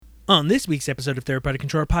On this week's episode of Third Party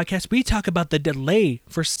Controller Podcast, we talk about the delay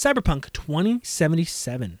for Cyberpunk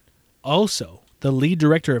 2077. Also, the lead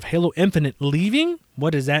director of Halo Infinite leaving?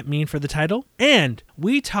 What does that mean for the title? And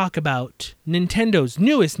we talk about Nintendo's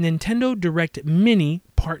newest Nintendo Direct Mini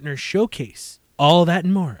Partner Showcase. All that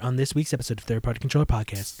and more on this week's episode of Third Party Controller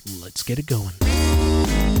Podcast. Let's get it going.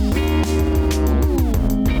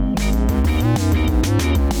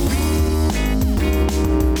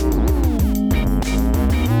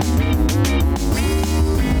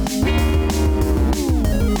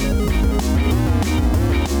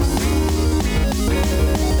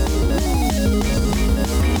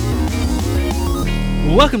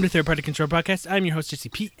 Welcome to Third Party Controller Podcast. I'm your host, Jesse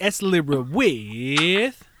P.S. Libra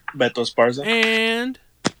with Beto Esparza and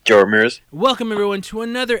Joe Ramirez. Welcome everyone to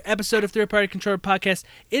another episode of Third Party Controller Podcast.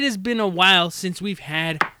 It has been a while since we've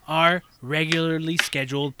had our regularly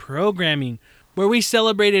scheduled programming where we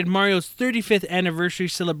celebrated Mario's 35th anniversary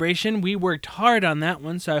celebration. We worked hard on that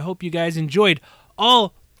one, so I hope you guys enjoyed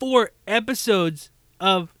all 4 episodes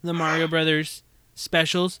of the Mario Brothers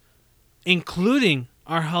specials, including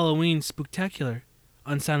our Halloween Spooktacular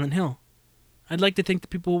on Silent Hill. I'd like to thank the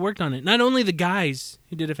people who worked on it. Not only the guys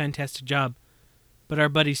who did a fantastic job, but our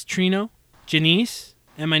buddies Trino, Janice,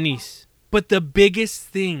 and my niece. But the biggest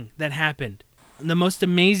thing that happened, the most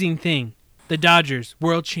amazing thing, the Dodgers,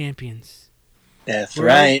 world champions. That's World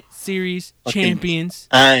right. Series champions.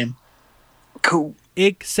 I'm Cool.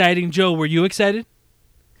 Exciting. Joe, were you excited?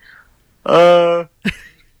 You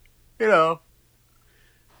know,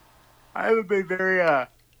 I haven't been very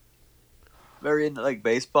into like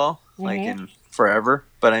baseball, like in forever.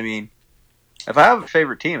 But I mean, if I have a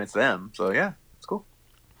favorite team, it's them. So yeah, it's cool.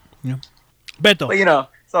 Yeah. Beto. But you know,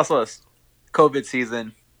 it's also a COVID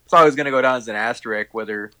season. It's always going to go down as an asterisk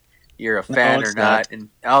whether you're a fan or not. And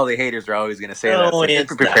all the haters are always going to say that. So get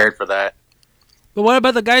prepared for that. But what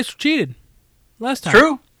about the guys who cheated last time?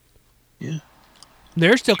 True. Yeah.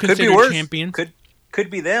 They're still Could be considered worse. champions.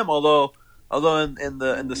 Could be them. Although in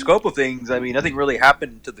the scope of things, I mean, nothing really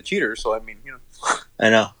happened to the cheaters. So I mean, you know. I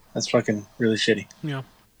know. That's fucking really shitty. Yeah.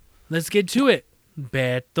 Let's get to it.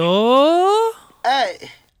 Beto. Hey,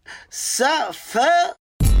 sup, fuck?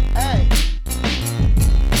 Hey.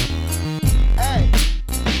 Hey.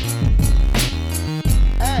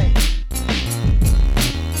 Hey.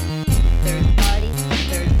 Third party,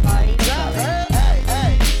 Sup, hey, hey,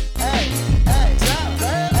 hey, hey, hey, sup,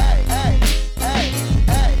 fuck? Hey, hey, hey,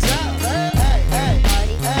 hey, sup, fuck? Hey,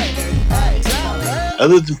 hey, hey, sup, fuck?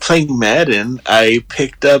 Other than playing Madden, I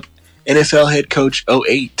picked up NFL Head Coach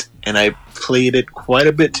 08, and I played it quite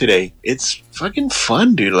a bit today. It's fucking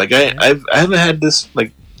fun, dude. Like I haven't had this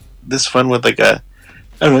fun with like a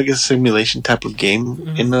a simulation type of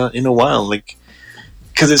game in a while. Like,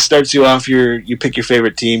 because it starts you off, you pick your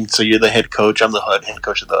favorite team, so you're the head coach. I'm the head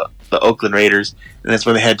coach of the Oakland Raiders, and that's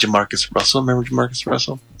when they had Jamarcus Russell. Remember Jamarcus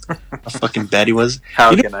Russell? How fucking bad he was.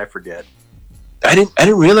 How can I forget? I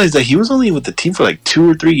didn't realize that he was only with the team for like 2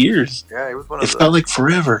 or 3 years. Yeah, he was one of It felt like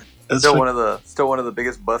forever. That's still like, one of the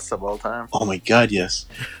biggest busts of all time. oh my god, yes.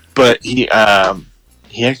 But he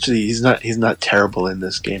actually he's not terrible in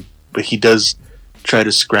this game, but he does try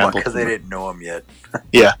to scramble Because they didn't know him yet.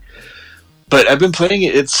 Yeah. But I've been playing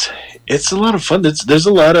it. It's a lot of fun. There's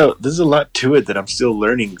a lot to it that I'm still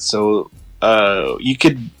learning. So you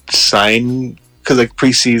could sign, because like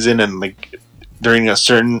preseason and like during a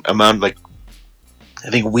certain amount, like I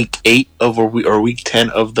think week 8 or week 10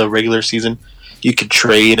 of the regular season, you could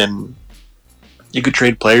trade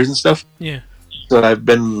players and stuff. Yeah. So I've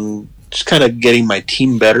been just kind of getting my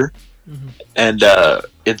team better, and I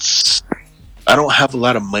don't have a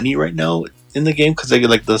lot of money right now in the game because I get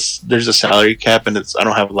like this. There's a salary cap, and I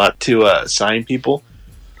don't have a lot to sign people.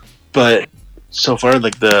 But so far,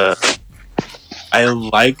 like I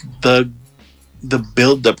like the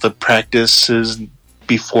build up, the practices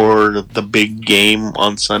before the big game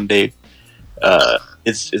on Sunday.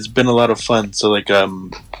 It's been a lot of fun. So like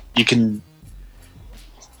you can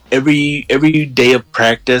every day of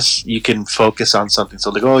practice you can focus on something. So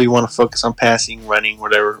like, oh, you want to focus on passing, running,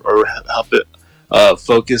 whatever, or help it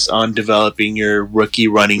focus on developing your rookie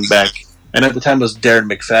running back. And at the time it was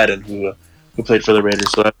Darren McFadden who played for the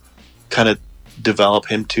Raiders, so I kind of develop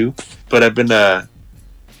him too. But I've been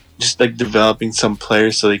just like developing some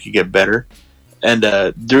players so they could get better. And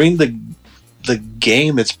during the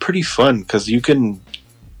game, it's pretty fun because you can,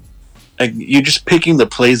 like, you're just picking the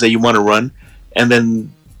plays that you want to run, and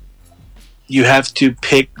then you have to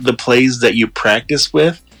pick the plays that you practice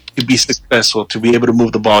with to be successful, to be able to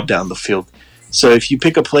move the ball down the field. So if you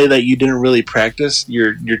pick a play that you didn't really practice,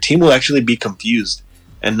 your team will actually be confused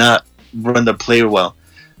and not run the play well.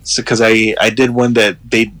 So because I did one that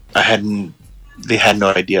I hadn't. They had no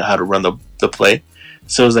idea how to run the play,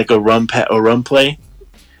 so it was like a run play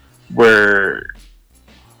where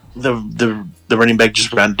the running back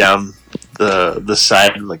just ran down the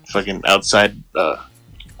side, like fucking outside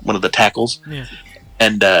one of the tackles, Yeah.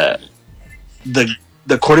 and the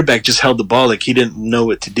quarterback just held the ball like he didn't know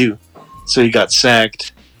what to do, so he got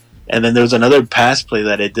sacked. And then there was another pass play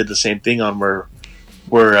that it did the same thing on where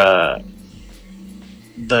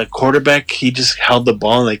the quarterback, he just held the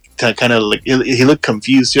ball like kind of like he looked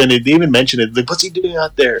confused too, and they even mentioned it like, what's he doing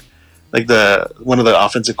out there, like the one of the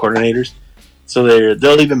offensive coordinators. So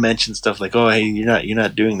they'll even mention stuff like, oh hey, you're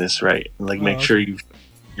not doing this right, and like make sure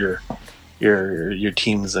your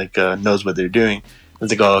team's like knows what they're doing.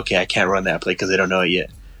 It's like, oh okay, I can't run that play because they don't know it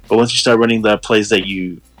yet. But once you start running the plays that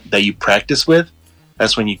you practice with,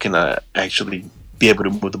 that's when you can actually be able to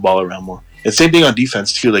move the ball around more. And same thing on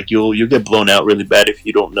defense too. Like you'll get blown out really bad if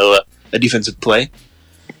you don't know a defensive play.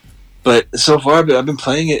 But so far I've been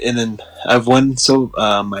playing it, and then I've won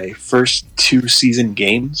my first 2 season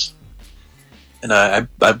games, and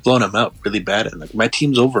I've blown them out really bad. And like my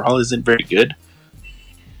team's overall isn't very good,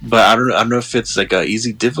 but I don't know if it's like a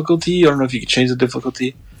easy difficulty. I don't know if you can change the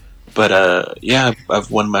difficulty. But yeah, I've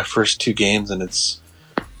won my first 2 games, and it's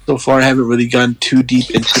so far I haven't really gone too deep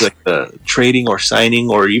into like the trading or signing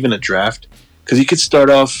or even a draft, because you could start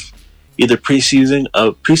off either preseason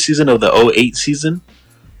of the 08 season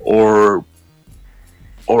or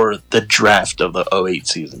the draft of the 08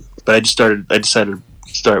 season. But I decided to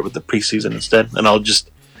start with the preseason instead, and I'll just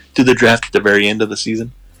do the draft at the very end of the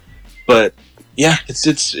season. But yeah,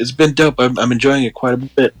 it's been dope. I'm enjoying it quite a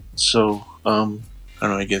bit. So I don't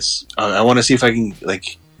know. I guess I want to see if I can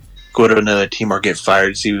like go to another team or get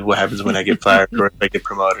fired. See what happens when I get fired or if I get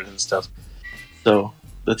promoted and stuff. So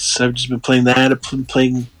I've just been playing that. I've been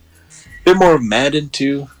playing a bit more of Madden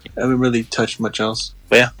too. I haven't really touched much else.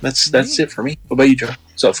 But yeah, that's it for me. What about you, Joe?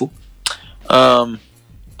 What's up, fool? I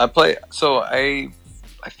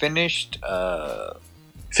finished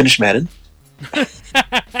Finish Madden.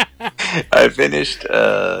 I finished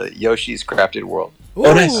Yoshi's Crafted World. Ooh,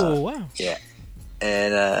 Oh, nice. Wow. Yeah,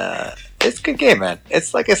 and it's a good game, man.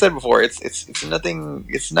 It's like I said before. It's nothing.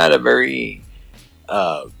 It's not a very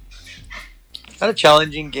it's not a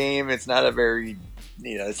challenging game. It's not a very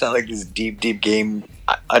it's not like this deep game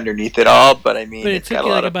underneath it all. But I mean, But it it's took got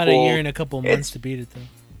you a like lot about of a cool, year and a couple months to beat it, though.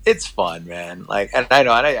 It's fun, man. Like, and I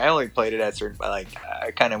know, and I only played it at certain. Like, I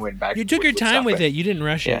kind of went back. You took your time stuff, with but- it. You didn't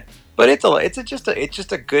rush Yeah. it. But it's just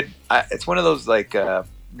a good. It's one of those like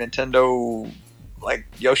Nintendo, like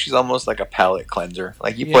Yoshi's almost like a palate cleanser.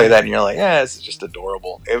 Like you play Yeah. that and you're like, yeah, it's just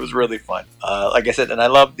adorable. It was really fun. Like I said, and I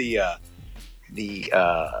love the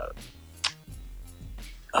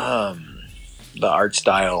art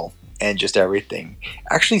style and just everything.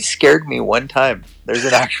 Actually scared me one time. There's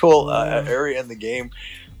an actual area in the game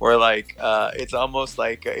where like it's almost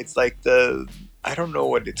like it's like the, I don't know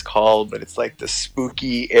what it's called, but it's like the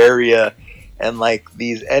spooky area, and like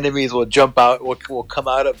these enemies will jump out, will come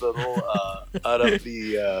out of the little out of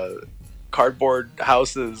the cardboard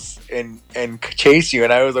houses and chase you.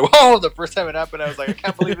 And I was like, whoa! The first time it happened, I was like, I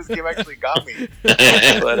can't believe this game actually got me.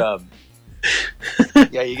 But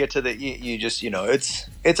yeah, you get to the you just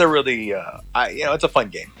it's a really it's a fun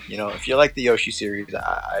game. If you like the Yoshi series,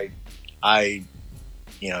 I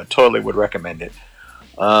totally would recommend it.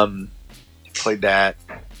 Played that.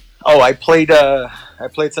 Oh, I played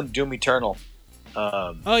some Doom Eternal.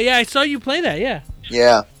 Oh yeah, I saw you play that. Yeah.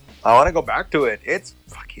 Yeah, I want to go back to it. It's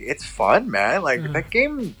fun, man. Like Mhm. that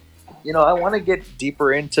game. I want to get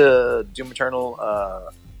deeper into Doom Eternal.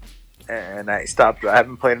 And I stopped. I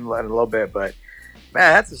haven't played in a little bit, but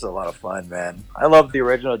man, that's just a lot of fun, man. I love the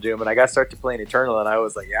original Doom, and I got started playing Eternal, and I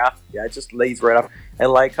was like, yeah, it just lays right off. I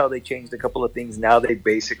like how they changed a couple of things. Now they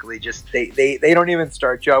basically just they don't even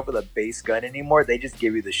start you off with a base gun anymore. They just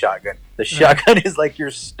give you the shotgun. The shotgun is like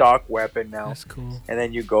your stock weapon now, That's cool. and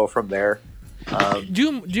then you go from there.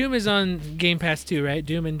 Doom is on Game Pass too, right?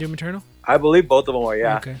 Doom and Doom Eternal. I believe both of them are,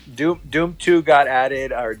 yeah. Okay. Doom 2 got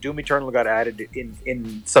added, or Doom Eternal got added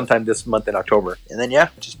in sometime this month in October. And then, yeah,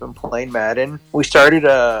 just been playing Madden. We started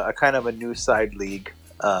a kind of a new side league.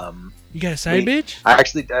 You got a side bitch? I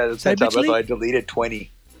actually, Side bitch league? I deleted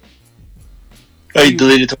 20. Oh, you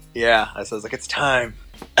deleted it. Yeah, I was like, it's time.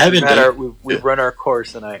 I haven't done it. We've run our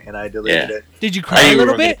course, and I deleted Yeah. it. Did you I cry a think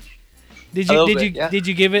little we're bit? Did A you little did bit, you yeah. did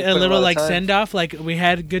you give it We a put a little lot of like time. send off? Like we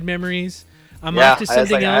had good memories. I'm Yeah, off to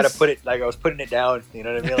something I had to else. put it, like I was putting it down. You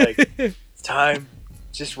know what I mean? Like, it's time.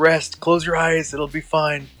 Just rest. Close your eyes. It'll be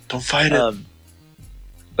fine. Don't fight it.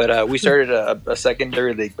 But we started a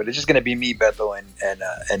secondary league, but it's just going to be me, Bethel,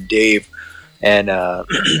 and Dave and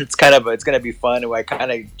it's gonna be fun. I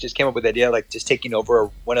kind of just came up with the idea like just taking over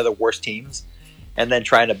one of the worst teams, and then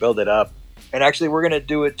trying to build it up. And actually, we're gonna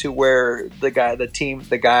do it to where I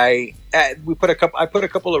put a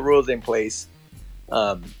couple of rules in place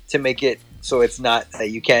to make it so it's not that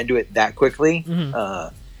you can't do it that quickly.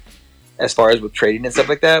 As far as with trading and stuff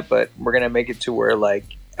like that, but we're gonna make it to where like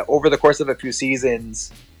over the course of a few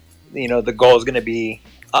seasons, the goal is gonna be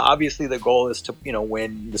obviously the goal is to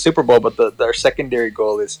win the Super Bowl, but our secondary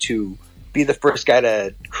goal is to be the first guy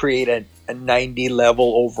to create a 90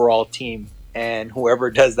 level overall team, and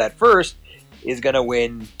whoever does that first is gonna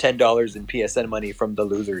win $10 in PSN money from the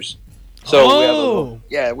losers. So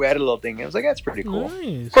we had a little thing. I was like, that's pretty cool.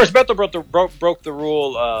 Nice. Of course, Beto broke the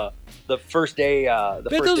rule the first day.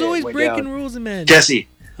 Beto's always breaking rules, man. Jesse,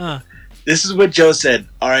 Huh. this is what Joe said.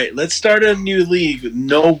 All right, let's start a new league with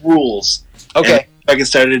no rules. Okay. I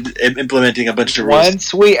started implementing a bunch of rules.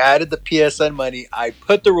 Once we added the PSN money, I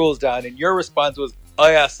put the rules down, and your response was, "Oh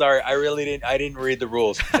yeah, sorry, I didn't read the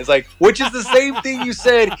rules." It's like, which is the same thing you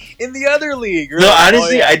said in the other league. You're No, like,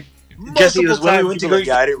 honestly, Jesse, it was multiple when we times went to people go. like,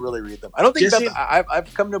 yeah, I didn't really read them. I don't think Jesse- Beto,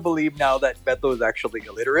 I've come to believe now that Beto is actually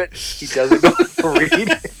illiterate. He doesn't know how to read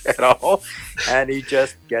at all, and he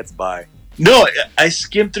just gets by. No, I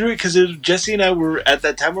skimmed through it because Jesse and I were at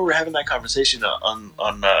that time we were having that conversation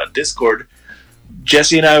on Discord.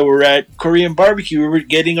 Jesse and I were at Korean barbecue. We were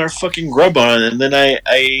getting our fucking grub on, and then I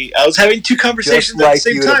was having two conversations Just at like the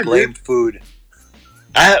same you time. to blame food.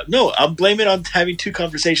 I'm blaming it on having two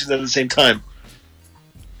conversations at the same time.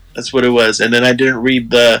 That's what it was, and then I didn't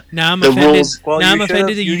read the Now I'm the offended. rules. Now I'm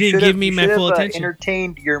offended that you didn't give me my full attention.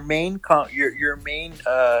 Entertained your main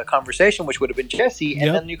conversation, which would have been Jesse, and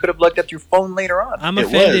Yep. then you could have looked at your phone later on. I'm It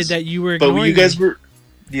offended was. that you were But ignoring you guys me. were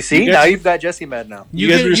You see, You guys- now you've got Jesse mad now. you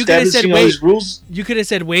guys were you could have said, establishing all wait. these rules. You could have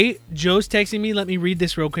said, wait, Joe's texting me. Let me read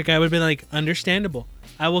this real quick. I would have been like, understandable.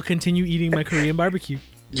 I will continue eating my Korean barbecue.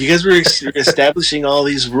 You guys were establishing all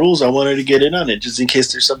these rules. I wanted to get in on it just in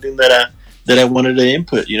case there's something that I wanted to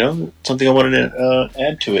input. Something I wanted to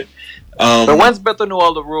add to it. But once Beto knew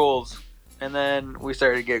all the rules, and then we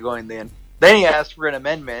started to get going, then he asked for an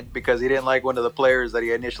amendment because he didn't like one of the players that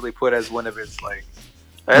he initially put as one of his like.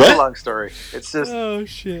 That's What? a long story. It's just Oh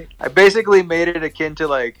shit! I basically made it akin to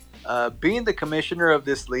like being the commissioner of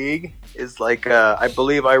this league is like I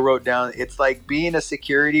believe I wrote down it's like being a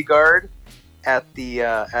security guard at the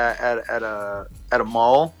at a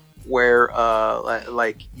mall where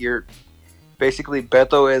like you're basically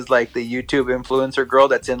Beto is like the YouTube influencer girl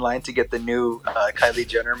that's in line to get the new Kylie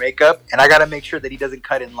Jenner makeup, and I got to make sure that he doesn't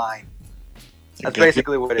cut in line. That's Okay.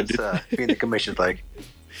 basically what it's being the commission's like.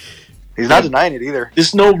 He's not denying it either.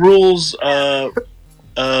 This no rules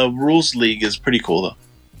rules league is pretty cool though.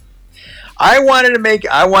 I wanted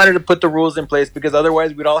to put the rules in place because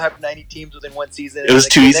otherwise we'd all have 90 teams within one season. It was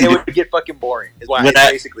too and easy then to- it would get fucking boring. Is why. When That's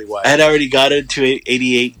I- basically why. I had already got into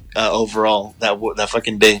 88 overall that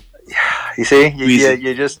fucking day You see, Easy.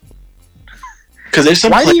 you just. because there's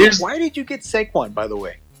some Why players. why did you get Saquon? By the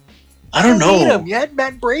way, I don't You need know. him. You had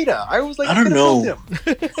Matt Breda. I was like, I you don't could've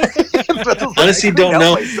moved him. Honestly, I couldn't don't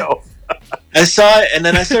help know. myself. I saw it and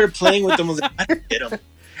then I started playing with them. I was like, I didn't get him.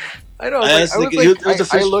 I know. I was like, it was the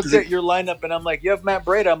I first- looked at your lineup and I'm like, you have Matt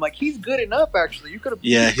Breda. I'm like, he's good enough. Actually, you could have.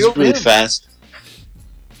 Yeah, he's really fast.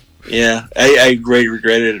 Yeah, I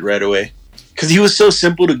regretted it right away because he was so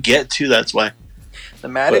simple to get to. That's why. The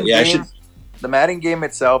Madden But, yeah, I game. The Madden game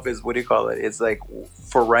itself is what do you call it? It's like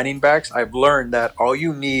for running backs. I've learned that all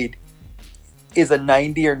you need is a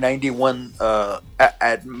 90 or 91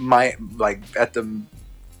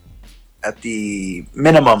 at the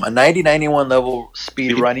minimum, a 90-91 level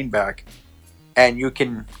speed running back, and you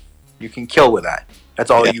can kill with that.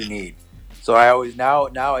 That's all Yeah. you need. So I always now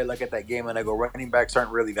I look at that game and I go, running backs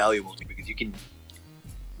aren't really valuable to me because you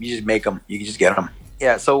just make them, you can just get them.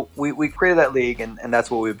 Yeah, so we created that league, and that's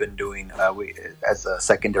what we've been doing as a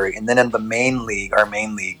secondary. And then in the main league,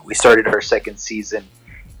 we started our second season,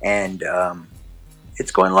 and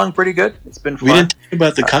it's going along pretty good. It's been fun. We didn't talk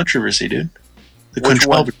about the controversy, dude. The Which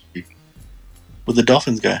one? controversy with the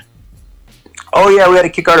Dolphins guy. Oh yeah, we had to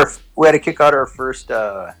kick out our first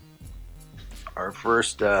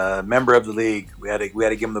member of the league. We had to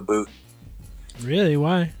give him the boot. Really?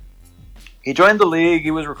 Why? He joined the league. He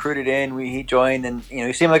was recruited in. He joined, and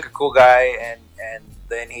he seemed like a cool guy. And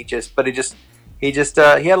then he had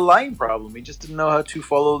a lying problem. He just didn't know how to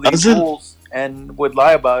follow these rules and would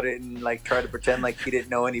lie about it and like try to pretend like he didn't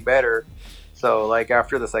know any better. So like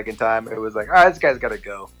after the second time, it was like, this guy's got to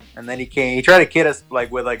go. And then he came. He tried to kid us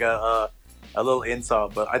like with like a little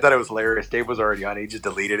insult, but I thought it was hilarious. Dave was already on it. He just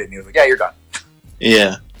deleted it and he was like, "Yeah, you're gone."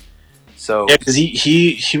 Yeah. So Yeah, because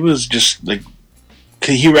he was just like,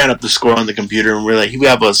 'cause he ran up the score on the computer, and we're like, we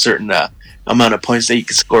have a certain amount of points that you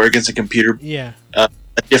can score against a computer Yeah. a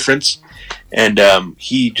difference, and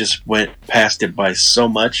he just went past it by so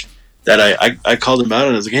much that I called him out,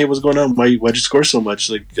 and I was like, hey, what's going on? Why'd you score so much?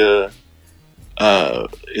 Like,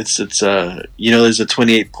 it's there's a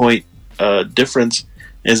 28 point difference.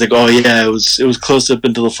 And it's like, oh yeah, it was close up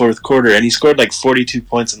until the fourth quarter, and he scored like 42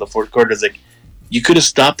 points in the fourth quarter. It's like, you could have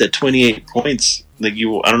stopped at 28 points. Like,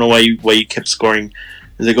 I don't know why you kept scoring.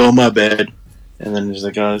 It's like, oh, my bad. And then he's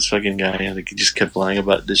like, oh, this fucking guy. Like, he just kept lying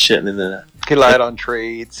about this shit. And then he lied on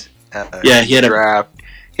trades. Yeah, he had a draft.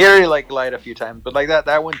 He already lied a few times, but like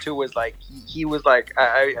that one too was like he was like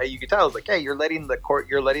you could tell, it was like, hey, you're letting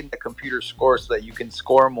the computer score so that you can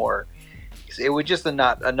score more. It was just a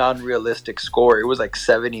non-realistic score. It was like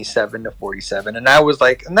 77 to 47, and I was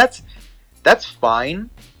like, and that's fine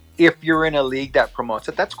if you're in a league that promotes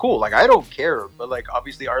it. That's cool. Like, I don't care, but like,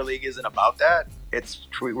 obviously our league isn't about that.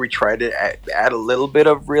 We try to add a little bit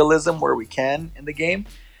of realism where we can in the game.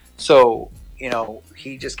 So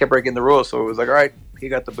he just kept breaking the rules. So it was like, all right, he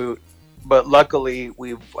got the boot. But luckily,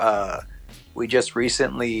 we just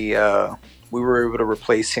recently we were able to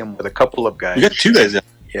replace him with a couple of guys. You got two guys.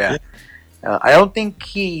 Yeah. I don't think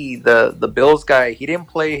the Bills guy, he didn't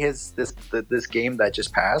play this game that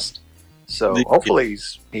just passed. So hopefully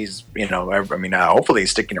he's hopefully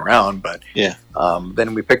he's sticking around. But yeah,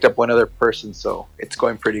 then we picked up one other person, so it's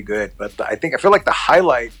going pretty good. But I feel like the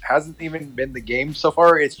highlight hasn't even been the game so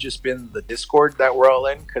far. It's just been the Discord that we're all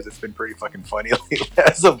in, because it's been pretty fucking funny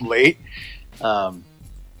as of late.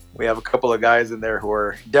 We have a couple of guys in there who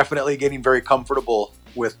are definitely getting very comfortable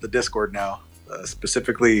with the Discord now,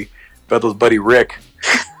 specifically Bethel's buddy Rick.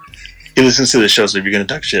 He listens to the show, so if you're gonna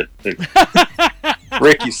talk shit,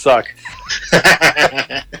 Rick, you suck.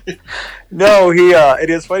 No, it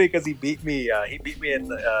is funny because he beat me. He beat me in.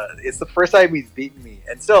 It's the first time he's beaten me,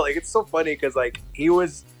 and still, like, it's so funny because like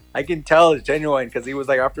I can tell it's genuine, because he was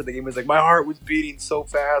like, after the game, he was like, my heart was beating so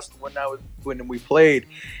fast when we played,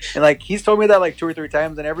 and like, he's told me that like 2 or 3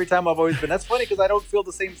 times, and every time I've always been, that's funny because I don't feel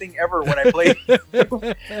the same thing ever when I play.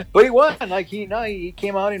 But he won. Like, he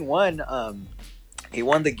came out and won. He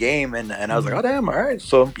won the game, and I was like, oh damn, all right.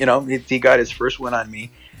 So he got his first win on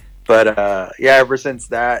me. But yeah, ever since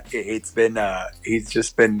that, it's been he's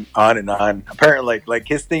just been on and on. Apparently, like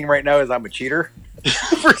his thing right now is I'm a cheater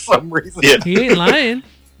for some reason. Yeah. He ain't lying.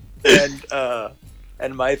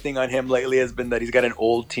 And my thing on him lately has been that he's got an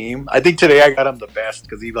old team. I think today I got him the best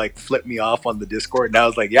because he like flipped me off on the Discord, and I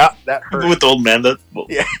was like, yeah, that hurt. With the old man,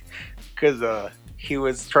 yeah, because he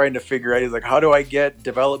was trying to figure out, he's like, how do I get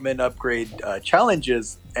development upgrade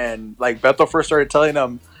challenges? And like Beto first started telling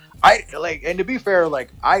him, and to be fair,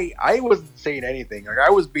 like I wasn't saying anything. Like,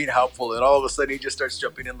 I was being helpful, and all of a sudden he just starts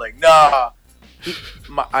jumping in like, nah,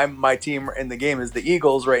 my team in the game is the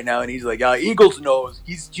Eagles right now, and he's like, yeah, Eagles knows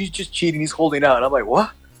he's just cheating, he's holding out. And I'm like,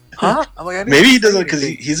 what? Huh? I'm like, maybe he doesn't, because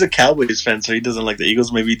he's a Cowboys fan, so he doesn't like the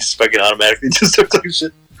Eagles. Maybe he just fucking automatically just starts like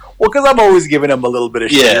shit. Well, because I'm always giving him a little bit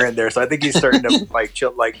of shit here and there, so I think he's starting to like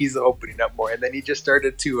chill, like he's opening up more, and then he just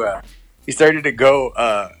started to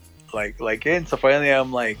go like in. So finally,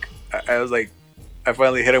 I'm like, I was like, I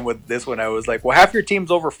finally hit him with this one. I was like, well, half your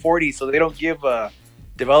team's over 40, so they don't give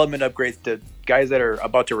development upgrades to guys that are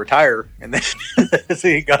about to retire, and then so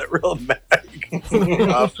he got real mad.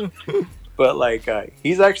 But like,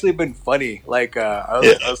 he's actually been funny. Like,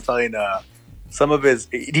 I was telling some of his,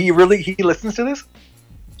 he listens to this.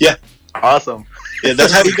 Yeah, awesome. Yeah,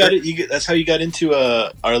 that's how he got it. That's how you got into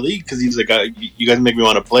our league, because he's like, you guys make me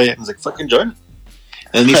want to play it. I was like, fucking join it.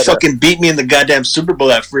 And he fucking beat me in the goddamn Super Bowl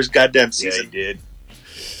that first goddamn season. Yeah, he did.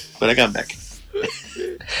 But I got him back.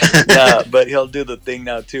 Yeah, but he'll do the thing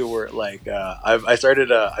now too, where like I started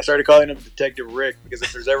calling him Detective Rick, because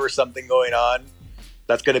if there's ever something going on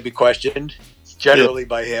that's going to be questioned, it's generally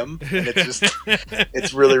by him, and it's just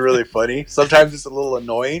it's really, really funny. Sometimes it's a little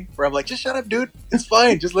annoying, where I'm like, just shut up, dude, it's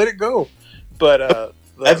fine, just let it go. But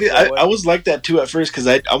I was like that too at first, because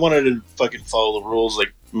I wanted to fucking follow the rules,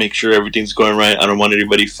 like make sure everything's going right. I don't want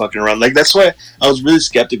anybody fucking around. Like, that's why I was really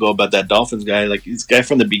skeptical about that Dolphins guy. Like, this guy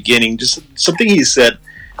from the beginning, just something he said,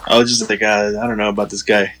 I was just like, I don't know about this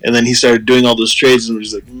guy. And then he started doing all those trades, and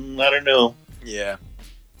was like, I don't know. Yeah.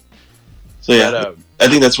 So yeah, but, I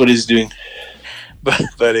think that's what he's doing.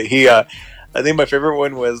 But he, I think my favorite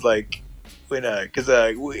one was like when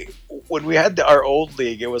we had our old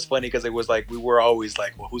league, it was funny because it was like we were always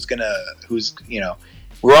like, well,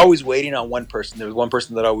 we're always waiting on one person. There was one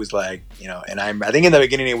person that always like, and I think in the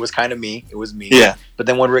beginning it was kind of me. It was me. Yeah. But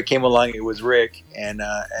then when Rick came along, it was Rick, and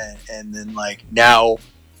then like now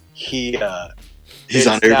he He's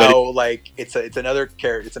on it's everybody. now like it's another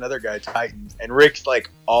character, it's another guy, Titans, and Rick's like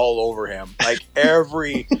all over him. Like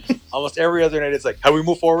almost every other night, it's like, have we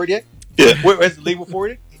moved forward yet? Yeah. Wait, has the league moved forward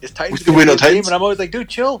yet? Is Titans We still gonna waiting be on in the game? Titans? And I'm always like, dude,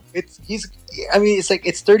 chill. I mean, it's like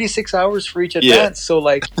it's 36 hours for each advance, so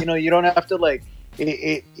like you don't have to like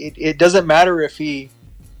it doesn't matter if he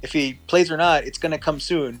plays or not, it's gonna come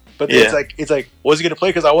soon. But Yeah. it's like, was he gonna play?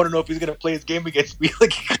 Because I want to know if he's gonna play his game against me.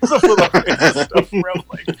 Like, he comes up with all kinds of stuff where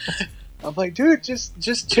I'm like, dude,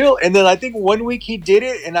 just chill. And then I think one week he did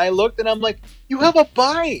it, and I looked, and I'm like, you have a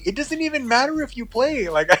bye. It doesn't even matter if you play.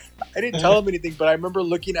 Like, I didn't tell him anything, but I remember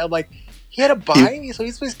looking. I'm like, he had a bye, so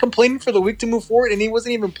he's complaining for the week to move forward, and he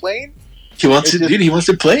wasn't even playing. He wants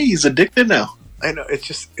to play. He's addicted now. I know,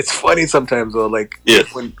 it's funny sometimes though. Like, Yeah.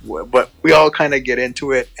 but we all kind of get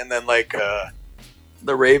into it, and then like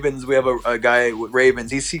the Ravens, we have a guy with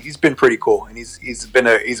Ravens. He's been pretty cool, and he's been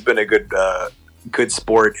a good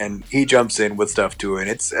sport, and he jumps in with stuff too, and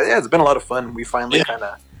it's been a lot of fun. We finally kind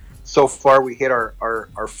of, so far we hit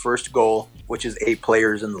our first goal, which is 8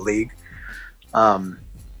 players in the league.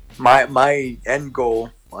 My end goal,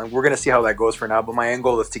 we're gonna see how that goes for now, but my end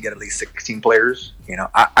goal is to get at least 16 players.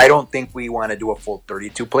 I don't think we want to do a full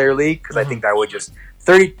 32 player league, because I think that would just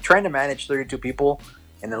trying to manage 32 people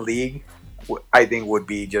in the league, I think would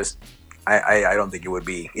be just I don't think it'd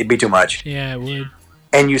be too much. Yeah, it would.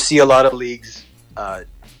 And you see a lot of leagues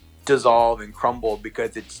dissolve and crumble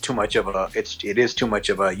because it's too much of it is too much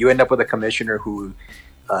of a, you end up with a commissioner who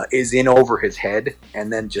is in over his head,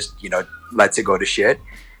 and then just lets it go to shit.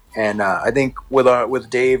 And I think with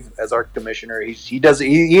Dave as our commissioner, he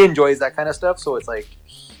enjoys that kind of stuff. So it's like,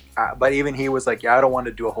 but even he was like, yeah, I don't want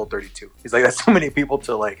to do a whole 32. He's like, that's so many people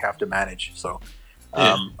to like have to manage. So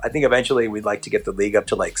I think eventually we'd like to get the league up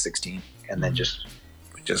to like 16, and then just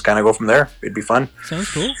kind of go from there. It'd be fun.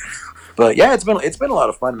 Sounds cool. But yeah, it's been a lot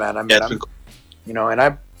of fun, man. I mean, it's been cool. and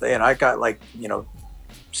I got like,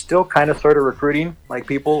 still kind of sort of recruiting like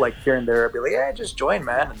people like here and there. I'd be like, yeah, just join,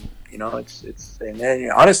 man. And it's and then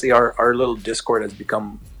honestly, our little Discord has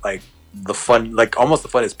become like the fun, like almost the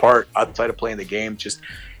funnest part outside of playing the game. Just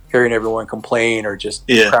hearing everyone complain or just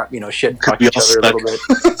shit talk each other a little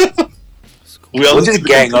bit. We'll just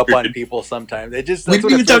gang up on people sometimes. We didn't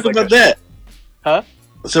even talk about that. Huh?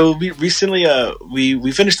 So we recently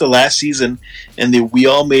we finished the last season, and then we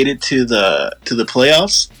all made it to the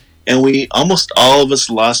playoffs, and we almost all of us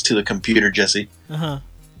lost to the computer, Jesse.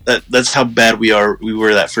 That's how bad we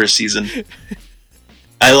were that first season.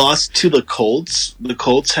 I lost to the Colts. The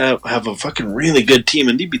Colts have a fucking really good team,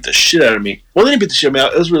 and they beat the shit out of me. Well, they didn't beat the shit out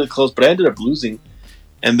of me. It was really close, but I ended up losing.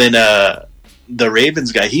 And then the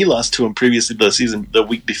Ravens guy, he lost to him previously the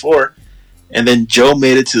week before. And then Joe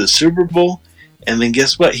made it to the Super Bowl. And then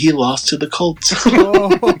guess what? He lost to the Colts.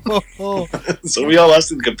 So we all lost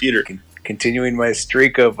to the computer. Continuing my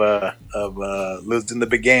streak of losing the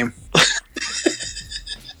big game.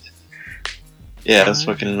 Yeah, that's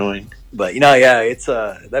fucking annoying. But it's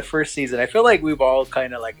that first season. I feel like we've all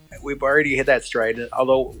kind of like we've already hit that stride.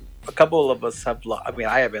 Although a couple of us have,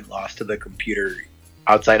 I haven't lost to the computer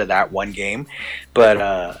outside of that one game, but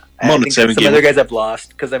I think some other guys have lost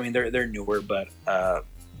because they're newer. But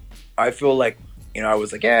I feel like I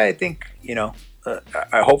was like, yeah, I think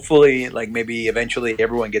I hopefully like maybe eventually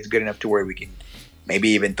everyone gets good enough to where we can maybe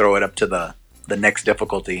even throw it up to the next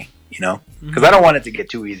difficulty. Because I don't want it to get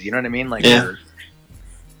too easy. You know what I mean? Like yeah.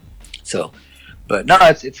 So, but no,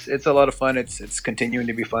 it's a lot of fun. It's continuing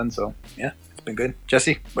to be fun. So yeah, it's been good.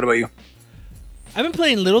 Jesse, what about you? I've been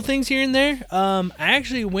playing little things here and there. I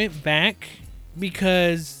actually went back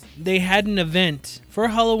because they had an event for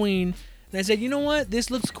Halloween, and I said, you know what,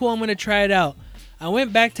 this looks cool. I'm gonna try it out. I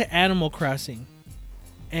went back to Animal Crossing,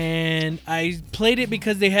 and I played it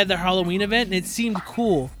because they had their Halloween event, and it seemed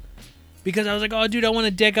cool. Because I was like, oh, dude, I want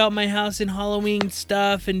to deck out my house in Halloween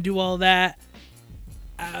stuff and do all that.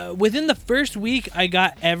 Within the first week, I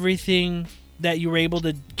got everything that you were able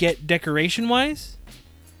to get decoration-wise.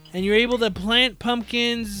 And you're able to plant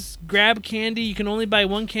pumpkins, grab candy. You can only buy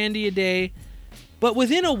 1 candy a day. But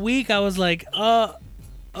within a week, I was like,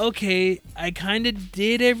 okay, I kind of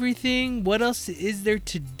did everything. What else is there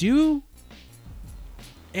to do?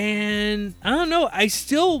 And I don't know. I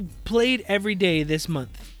still played every day this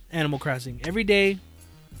month. Animal Crossing every day,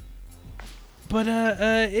 but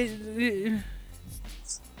it's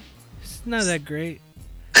not that great.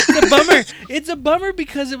 It's a bummer. It's a bummer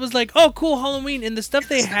because it was like, oh, cool, Halloween, and the stuff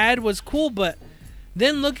they had was cool. But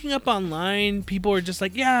then looking up online, people were just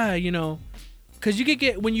like, yeah, because you could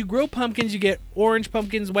get, when you grow pumpkins, you get orange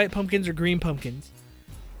pumpkins, white pumpkins, or green pumpkins,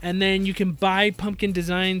 and then you can buy pumpkin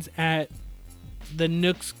designs at the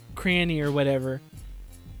Nook's Cranny or whatever.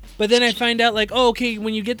 But then I find out, like, oh, okay,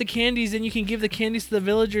 when you get the candies, then you can give the candies to the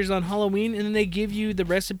villagers on Halloween, and then they give you the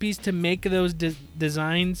recipes to make those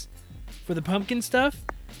designs for the pumpkin stuff.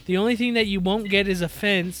 The only thing that you won't get is a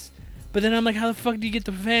fence. But then I'm like, how the fuck do you get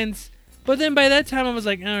the fence? But then by that time, I was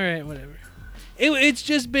like, all right, whatever. It's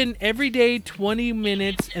just been every day, 20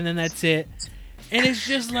 minutes, and then that's it. And it's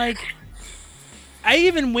just like,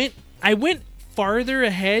 I went farther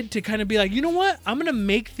ahead to kind of be like, you know what? I'm going to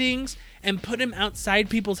make things and put them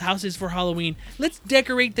outside people's houses for Halloween. Let's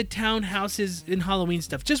decorate the town houses in Halloween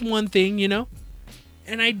stuff. Just one thing, you know?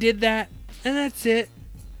 And I did that, and that's it.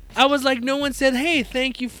 I was like, no one said, hey,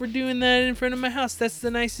 thank you for doing that in front of my house. That's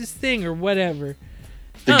the nicest thing, or whatever.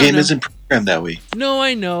 The game isn't programmed that way. No,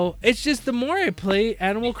 I know. It's just the more I play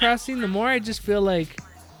Animal Crossing, the more I just feel like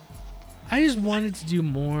I just wanted to do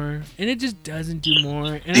more, and it just doesn't do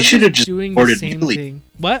more. And They should have just doing the ported same New Leaf. thing.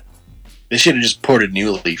 What? They should have just ported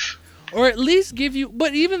New Leaf. Or at least give you,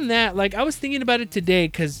 but even that, like, I was thinking about it today,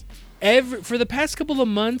 because for the past couple of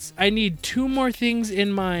months, I need 2 more things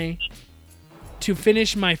to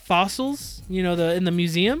finish my fossils, you know, in the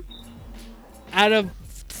museum. Out of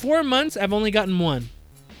 4 months, I've only gotten 1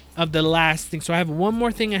 of the last thing, so I have 1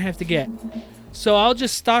 more thing I have to get. So I'll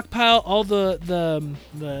just stockpile all the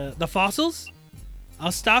fossils.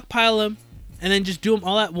 I'll stockpile them, and then just do them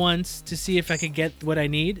all at once to see if I could get what I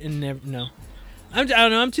need, and never, no. I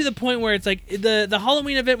don't know. I'm to the point where it's like the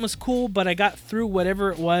Halloween event was cool, but I got through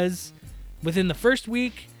whatever it was within the first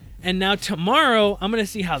week, and now tomorrow I'm gonna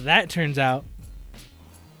see how that turns out,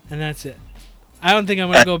 and that's it. I don't think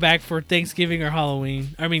I'm gonna go back for Thanksgiving or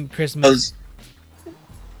Halloween. I mean Christmas.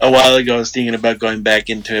 A while ago, I was thinking about going back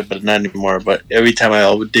into it, but not anymore. But every time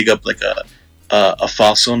I would dig up like a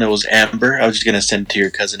fossil and it was amber, I was just gonna send it to your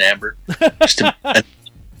cousin Amber,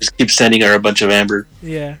 just keep sending her a bunch of amber.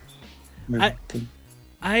 Yeah.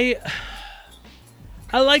 I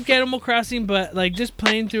like Animal Crossing, but like just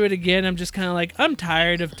playing through it again, I'm just kind of like, I'm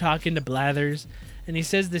tired of talking to Blathers, and he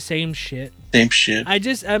says the same shit. Same shit. I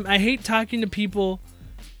hate talking to people,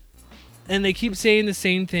 and they keep saying the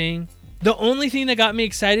same thing. The only thing that got me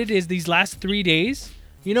excited is these last 3 days.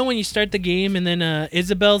 You know when you start the game and then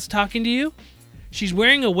Isabel's talking to you? She's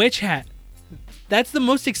wearing a witch hat. That's the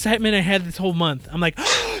most excitement I had this whole month. I'm like,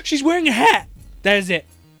 oh, she's wearing a hat. That is it.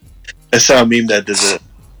 I saw a meme that does it.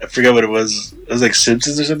 I forgot what it was. It was like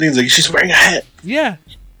Simpsons or something. It's like, she's wearing a hat. Yeah.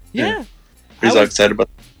 He's all excited about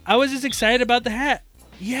it. I was just excited about the hat.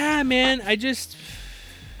 Yeah, man.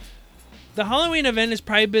 The Halloween event has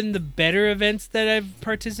probably been the better events that I've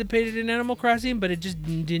participated in Animal Crossing, but it just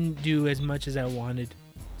didn't do as much as I wanted.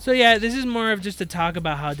 So yeah, this is more of just a talk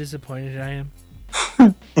about how disappointed I am.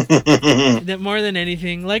 That more than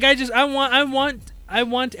anything, like I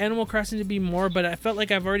want Animal Crossing to be more, but I felt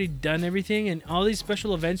like I've already done everything, and all these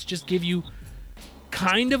special events just give you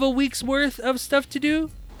kind of a week's worth of stuff to do.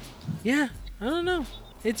 Yeah, I don't know.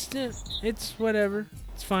 It's whatever.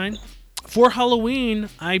 It's fine. For Halloween,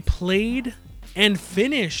 I played and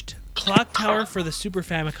finished Clock Tower for the Super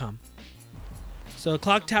Famicom. So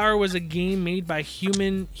Clock Tower was a game made by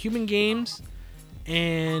Human Games,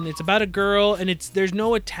 and it's about a girl, and there's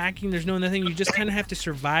no attacking, there's no nothing. You just kind of have to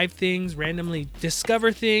survive things, randomly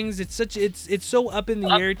discover things. It's so up in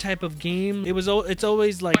the air type of game. It's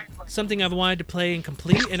always like something I've wanted to play and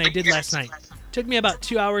complete, and I did last night. Took me about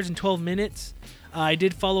 2 hours and 12 minutes. I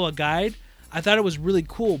did follow a guide. I thought it was really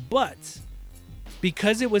cool, but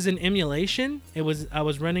because it was an emulation, I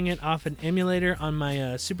was running it off an emulator on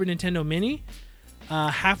my Super Nintendo Mini.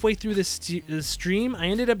 Halfway through the stream, I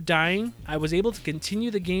ended up dying. I was able to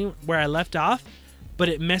continue the game where I left off, but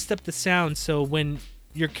it messed up the sound. So when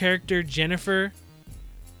your character Jennifer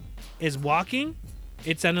is walking,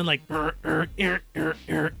 it sounded like, and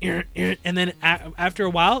then after a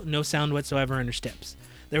while, no sound whatsoever on her steps.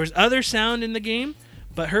 There was other sound in the game,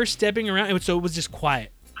 but her stepping around, so it was just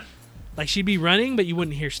quiet. Like she'd be running, but you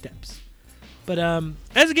wouldn't hear steps. But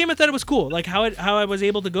as a game, I thought it was cool. Like how I was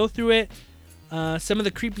able to go through it. Some of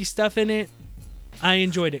the creepy stuff in it, I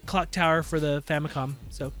enjoyed it. Clock Tower for the Famicom,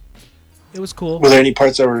 so it was cool. Were there any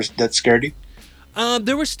parts that scared you?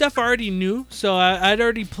 There was stuff I already knew, so I'd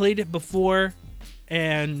already played it before,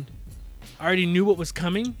 and I already knew what was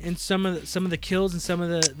coming, and some of the kills and some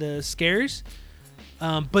of the scares.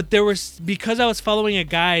 But there was, because I was following a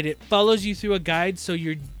guide, it follows you through a guide, so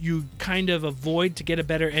you kind of avoid to get a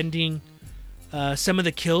better ending. Some of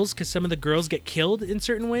the kills, because some of the girls get killed in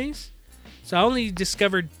certain ways. So I only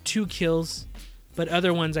discovered 2 kills, but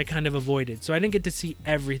other ones I kind of avoided. So I didn't get to see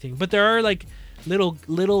everything. But there are like little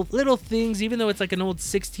things, even though it's like an old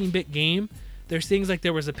 16-bit game. There's things like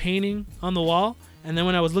there was a painting on the wall, And then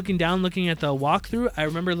when I was looking down, looking at the walkthrough, I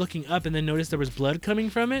remember looking up and then noticed there was blood coming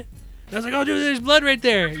from it. And I was like, oh, dude, there's blood right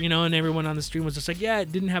there. You know, and everyone on the stream was just like, yeah,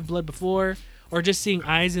 it didn't have blood before. Or just seeing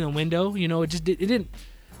eyes in a window, you know, it didn't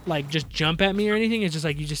like just jump at me or anything. It's just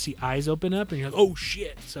like you just see eyes open up and you're like, oh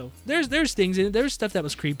shit. So there's things in it. There's stuff that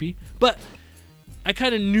was creepy, but I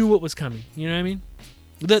kind of knew what was coming. You know what I mean?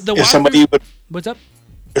 If somebody would, what's up?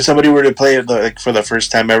 if somebody were to play it like for the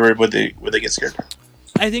first time ever, would they get scared?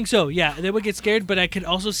 I think so. Yeah, they would get scared, but I could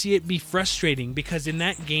also see it be frustrating because in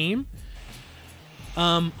that game,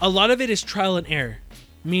 a lot of it is trial and error,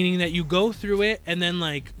 meaning that you go through it and then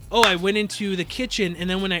like, oh, I went into the kitchen and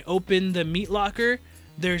then when I open the meat locker,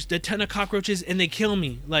 there's a ton of cockroaches and they kill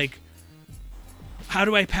me. Like, how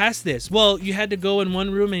do I pass this? Well, you had to go in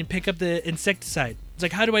one room and pick up the insecticide. It's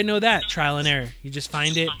like, how do I know that? Trial and error. You just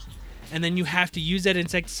find it and then you have to use that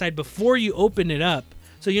insecticide before you open it up.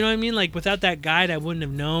 So you know what I mean? Like without that guide, I wouldn't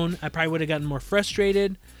have known. I probably would have gotten more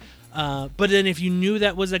frustrated. But then if you knew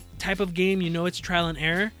that was a type of game, you know it's trial and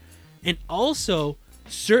error. And also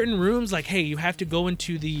certain rooms, like, hey, you have to go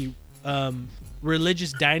into the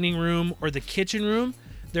religious dining room or the kitchen room.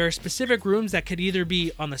 There are specific rooms that could either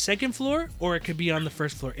be on the second floor or it could be on the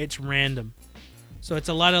first floor. It's random. So it's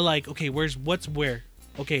a lot of like, okay, what's where?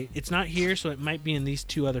 Okay, it's not here, so it might be in these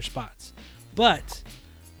two other spots. But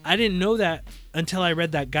I didn't know that until I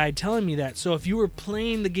read that guide telling me that. So if you were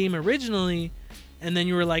playing the game originally and then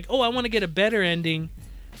you were like, oh, I want to get a better ending,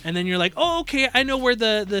 and then you're like, oh, okay, I know where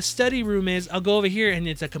the study room is. I'll go over here, and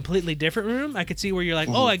it's a completely different room. I could see where you're like,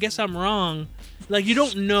 oh, I guess I'm wrong. Like, you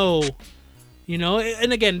don't know, you know?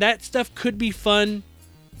 And again, that stuff could be fun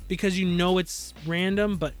because you know it's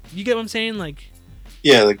random, but you get what I'm saying? Like,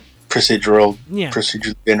 yeah, like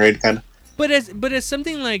procedurally generated kind of. But as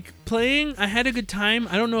something like playing, I had a good time.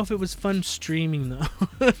 I don't know if it was fun streaming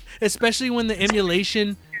though, especially when the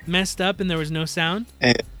emulation messed up and there was no sound.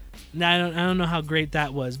 I don't know how great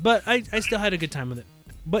that was, but I still had a good time with it.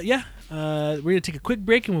 But yeah, we're gonna take a quick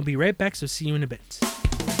break and we'll be right back. So see you in a bit.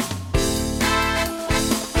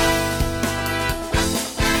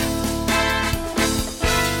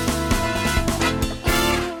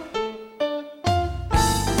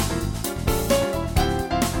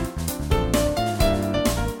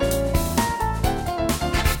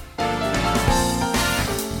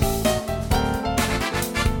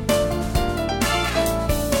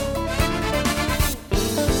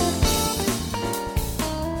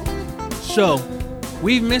 So,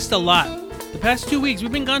 we've missed a lot. The past 2 weeks,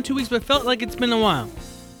 we've been gone 2 weeks, but it felt like it's been a while.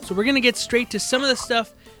 So we're going to get straight to some of the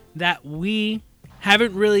stuff that we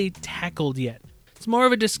haven't really tackled yet. It's more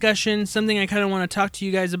of a discussion, something I kind of want to talk to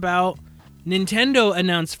you guys about. Nintendo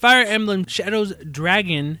announced Fire Emblem Shadows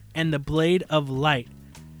Dragon and the Blade of Light.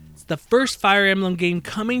 It's the first Fire Emblem game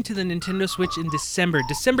coming to the Nintendo Switch in December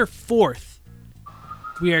 4th.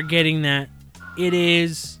 We are getting that. It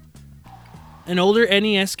is an older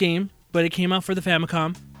NES game, but it came out for the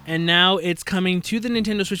Famicom, and now it's coming to the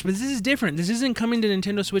Nintendo Switch. But this is different. This isn't coming to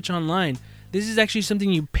Nintendo Switch Online. This is actually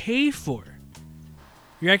something you pay for.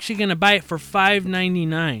 You're actually going to buy it for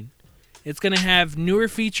 $5.99. It's going to have newer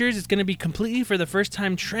features. It's going to be completely, for the first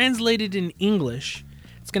time, translated in English.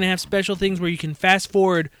 It's going to have special things where you can fast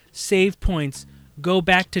forward, save points, go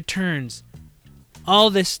back to turns. All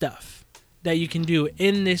this stuff that you can do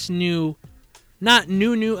in this new... Not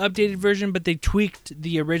new updated version, but they tweaked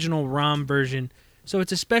the original ROM version. So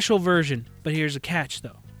it's a special version, but here's a catch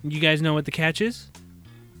though. You guys know what the catch is?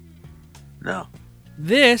 No.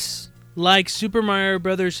 This, like Super Mario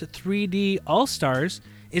Bros. 3D All-Stars,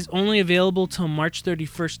 is only available till March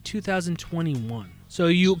 31st, 2021. So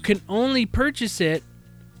you can only purchase it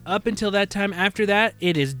up until that time. After that,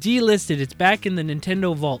 it is delisted. It's back in the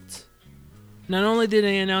Nintendo Vault. Not only did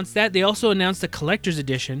they announce that, they also announced a collector's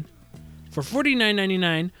edition for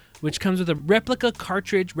 $49.99, which comes with a replica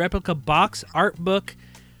cartridge, replica box, art book,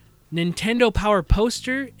 Nintendo Power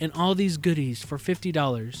poster, and all these goodies for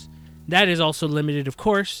 $50. That is also limited, of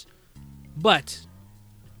course. But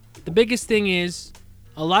the biggest thing is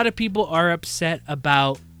a lot of people are upset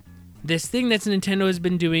about this thing that Nintendo has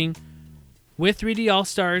been doing with 3D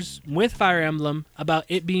All-Stars, with Fire Emblem, about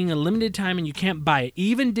it being a limited time and you can't buy it.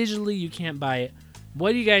 Even digitally, you can't buy it.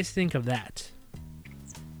 What do you guys think of that?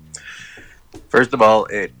 First of all,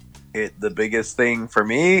 the biggest thing for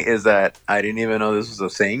me is that I didn't even know this was a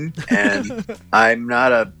thing, and I'm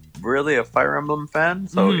not really a Fire Emblem fan,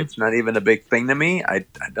 so it's not even a big thing to me. I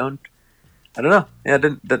don't know. Yeah,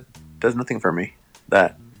 that does nothing for me.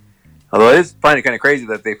 That, although it is kind of crazy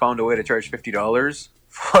that they found a way to charge $50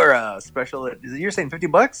 for a special. You're saying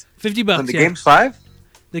 $50? $50. And the game's $5.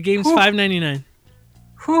 The game's $5.99.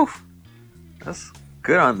 Whew.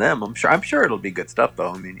 good on them. I'm sure it'll be good stuff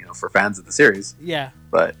though. I mean, for fans of the series. Yeah.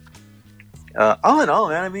 But all in all,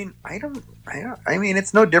 man, I mean,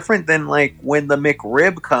 it's no different than like when the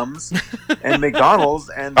McRib comes and McDonald's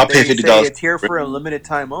and I'll pay they $50 say it's here for a limited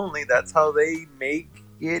time only. That's how they make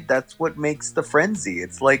it. That's what makes the frenzy.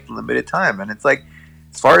 It's like limited time, and it's like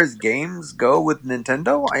as far as games go with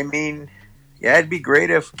Nintendo. I mean, yeah, it'd be great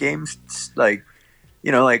if games like.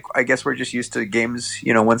 Like I guess we're just used to games.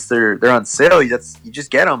 Once they're on sale, you just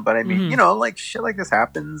get them. But I mean, like shit like this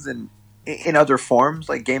happens in other forms.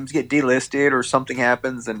 Like games get delisted or something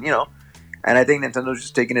happens, and and I think Nintendo's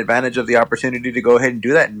just taking advantage of the opportunity to go ahead and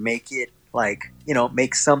do that and make it like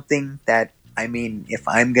make something that I mean, if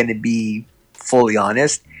I'm gonna be fully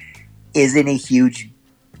honest, isn't a huge.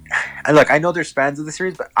 And look, I know there's fans of the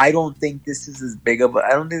series, but I don't think this is as big of. I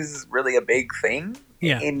don't think this is really a big thing.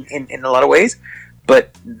 Yeah. In a lot of ways.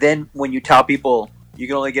 But then when you tell people you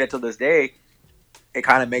can only get it till this day, it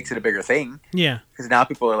kind of makes it a bigger thing. Yeah. Because now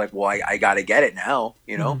people are like, well, I got to get it now,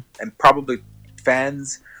 And probably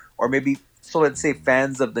fans, or maybe, so let's say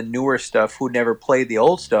fans of the newer stuff who never played the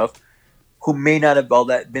old stuff, who may not have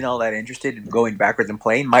been all that interested in going backwards and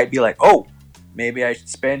playing, might be like, oh, maybe I should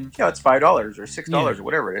spend, it's $5 or $6 or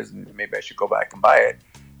whatever it is, and maybe I should go back and buy it.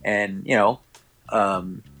 And,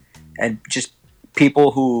 and just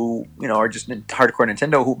people who are just hardcore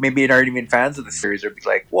Nintendo who maybe aren't even fans of the series are be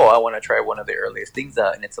like, well, I want to try one of the earliest things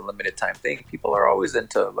out, and it's a limited time thing. People are always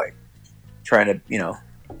into like trying to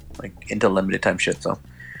like into limited time shit. So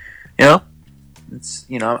it's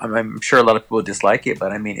I'm sure a lot of people dislike it,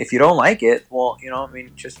 but I mean, if you don't like it, well,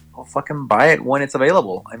 just fucking buy it when it's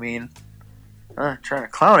available. I mean, I'm not trying to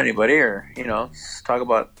clown anybody or talk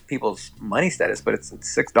about people's money status, but it's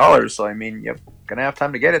 $6, so I mean you're gonna have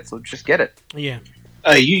time to get it, so just get it. Yeah.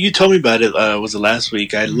 You told me about it. Was it last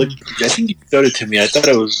week? I looked. I think you showed it to me. I thought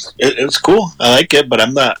it was cool. I like it, but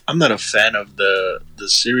I'm not a fan of the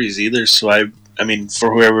series either. So I mean,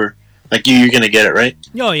 for whoever like you're gonna get it, right?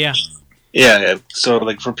 Oh yeah. Yeah. So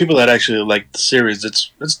like for people that actually like the series,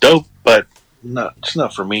 it's dope, but it's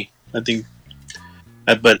not for me. I think,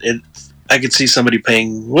 but I could see somebody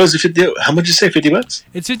paying. What was it? 50? How much did you say? $50?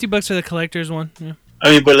 It's $50 for the collector's one. Yeah. I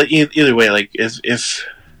mean, but like, either way, like if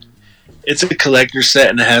it's a collector set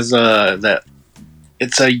and it has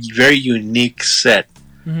it's a very unique set,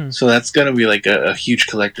 so that's gonna be like a huge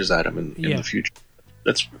collector's item in the future.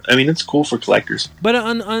 It's cool for collectors. But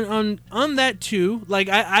on that too, like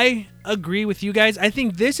I agree with you guys. I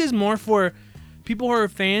think this is more for people who are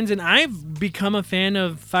fans, and I've become a fan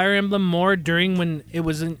of Fire Emblem more during when it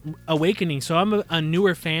was an Awakening. So I'm a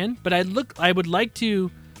newer fan, but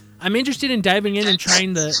I'm interested in diving in and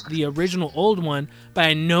trying the original old one, but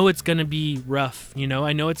I know it's going to be rough,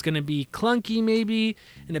 I know it's going to be clunky maybe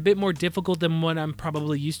and a bit more difficult than what I'm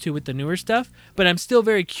probably used to with the newer stuff, but I'm still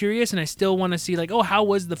very curious and I still want to see like, oh, how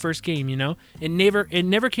was the first game, It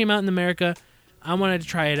never came out in America. I wanted to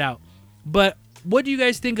try it out. But what do you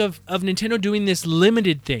guys think of Nintendo doing this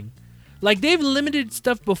limited thing? Like they've limited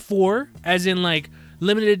stuff before, as in like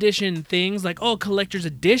limited edition things like, oh, collector's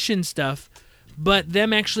edition stuff, but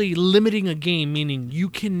them actually limiting a game, meaning you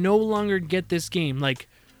can no longer get this game. Like,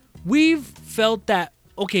 we've felt that,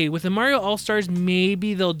 okay, with the Mario All-Stars,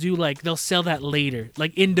 maybe they'll sell that later,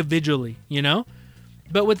 like individually,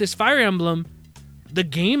 But with this Fire Emblem, the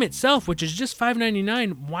game itself, which is just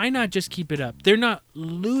 $5.99, why not just keep it up? They're not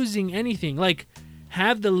losing anything. Like,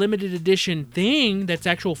 have the limited edition thing that's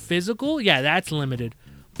actual physical, yeah, that's limited.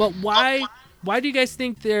 But why do you guys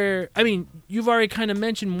think you've already kind of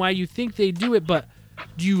mentioned why you think they do it, but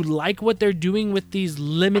do you like what they're doing with these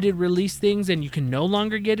limited release things and you can no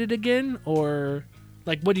longer get it again? Or,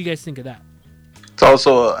 like, what do you guys think of that? It's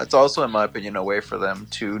also, in my opinion, a way for them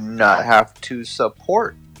to not have to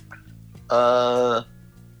support, you know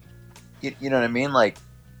what I mean? Like,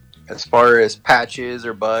 as far as patches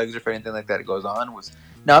or bugs or if anything like that goes on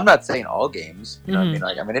now, I'm not saying all games, you know what I mean?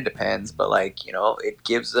 Like, I mean, it depends, but like, it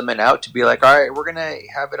gives them an out to be like, all right, we're going to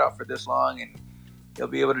have it out for this long and you'll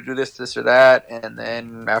be able to do this or that. And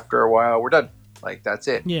then after a while, we're done. Like, that's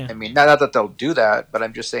it. Yeah. I mean, not that they'll do that, but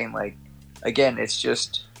I'm just saying, like, again, it's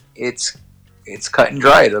just, it's cut and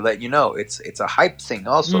dry. They'll let you know. It's a hype thing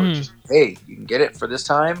also. It's just, hey, you can get it for this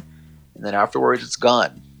time and then afterwards it's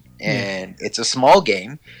gone. And it's a small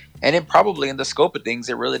game. And it probably, in the scope of things,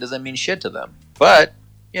 it really doesn't mean shit to them. But,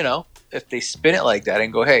 if they spin it like that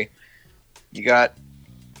and go, hey, you got,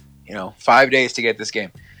 5 days to get this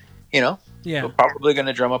game, we're probably going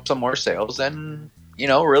to drum up some more sales. And,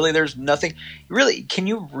 really, there's nothing. Really, can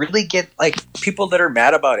you really get, like, people that are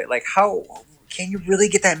mad about it? Like, how can you really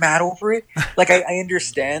get that mad over it? Like, I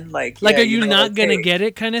understand, like... Like, are you not going to get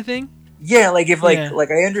it kind of thing? Yeah, like if like Yeah.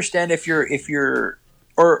 like I understand if you're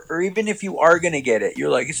or even if you are gonna get it,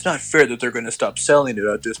 you're like it's not fair that they're gonna stop selling it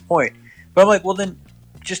at this point. But I'm like, well then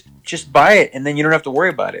just buy it and then you don't have to worry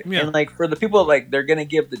about it. Yeah. And like for the people like they're gonna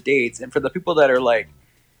give the dates, and for the people that are like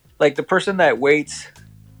the person that waits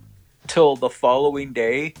till the following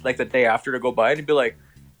day, like the day after to go buy it and be like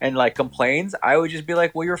and like complains, I would just be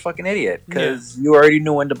like, well, you're a fucking idiot because you already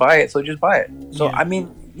knew when to buy it, so just buy it. So Yeah. I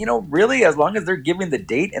mean, really, as long as they're giving the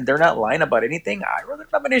date and they're not lying about anything, I really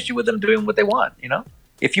don't have an issue with them doing what they want.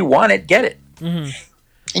 If you want it, get it. Hmm.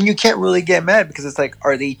 And you can't really get mad because it's like,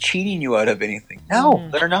 are they cheating you out of anything? No,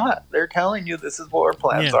 Mhm. they're not. They're telling you this is what our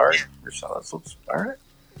plans Yeah. are. So that's what's all right.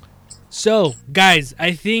 So, guys,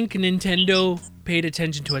 I think Nintendo paid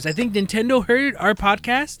attention to us. I think Nintendo heard our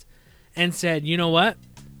podcast and said, you know what?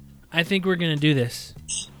 I think we're going to do this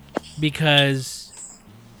because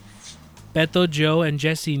Beto, Joe, and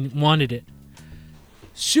Jesse wanted it.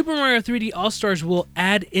 Super Mario 3D All-Stars will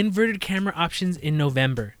add inverted camera options in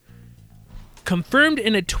November. Confirmed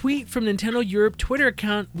in a tweet from Nintendo Europe Twitter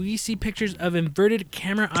account, we see pictures of inverted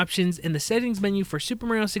camera options in the settings menu for Super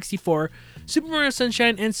Mario 64, Super Mario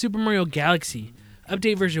Sunshine, and Super Mario Galaxy.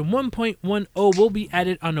 Update version 1.10 will be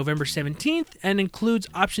added on November 17th and includes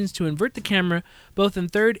options to invert the camera both in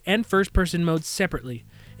third and first person modes separately.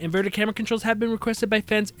 Inverted camera controls have been requested by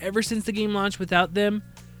fans ever since the game launched without them,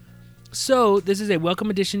 so this is a welcome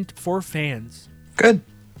addition for fans. Good.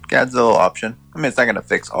 Yeah, it's a little option. I mean, it's not going to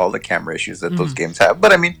fix all the camera issues that those Mhm. games have,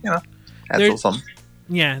 but I mean, adds a There- little something.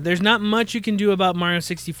 Yeah, there's not much you can do about Mario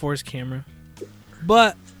 64's camera.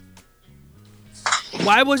 But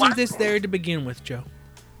why wasn't this there to begin with, Joe?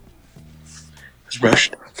 It's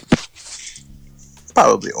rushed.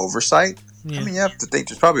 Probably oversight. Yeah. I mean, you have to think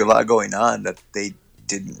there's probably a lot going on that they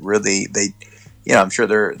didn't really. I'm sure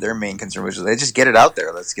their main concern was they just get it out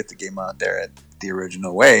there. Let's get the game out there at the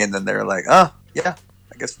original way, and then they're like, oh yeah,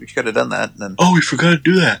 I guess we could have done that. And then Oh, we forgot to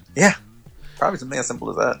do that. probably something as simple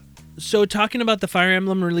as that. So talking about the Fire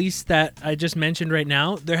Emblem release that I just mentioned right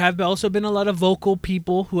now, there have also been a lot of vocal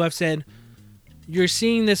people who have said, you're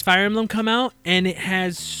seeing this Fire Emblem come out and it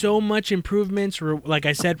has so much improvements, like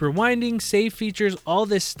I said, rewinding, save features, all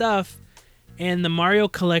this stuff, and the Mario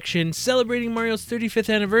collection celebrating Mario's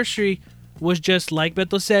 35th anniversary was just, like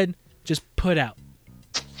Beto said, just put out.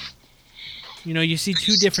 You see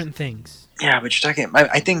two different things. Yeah, but you're talking.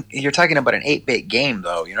 I think you're talking about an 8-bit game,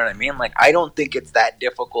 though. You know what I mean? Like, I don't think it's that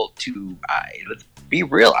difficult to. Let's be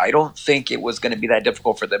real. I don't think it was going to be that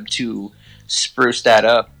difficult for them to spruce that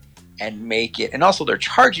up and make it. And also, they're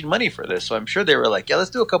charging money for this, so I'm sure they were like, "Yeah, let's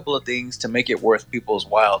do a couple of things to make it worth people's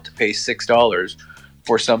while to pay $6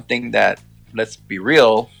 for something that, let's be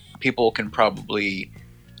real, people can probably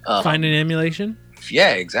Find an emulation?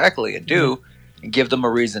 yeah, exactly, and do, and give them a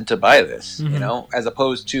reason to buy this, Mhm. as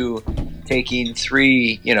opposed to taking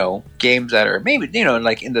three, games that are maybe,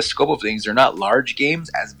 like in the scope of things, they're not large games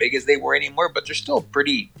as big as they were anymore, but they're still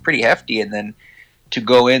pretty hefty, and then to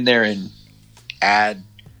go in there and add,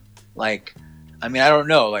 like, I mean, I don't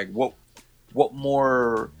know, like, what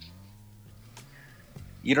more.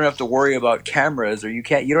 You don't have to worry about cameras, or you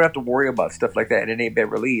don't have to worry about stuff like that in an 8-bit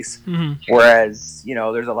release. Mm-hmm. Whereas,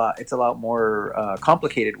 it's a lot more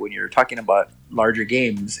complicated when you're talking about larger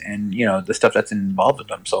games and, the stuff that's involved with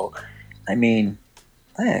them. So, I mean,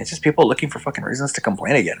 it's just people looking for fucking reasons to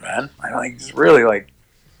complain again, man. I like, just really like,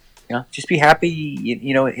 just be happy.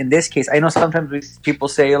 In this case, I know sometimes people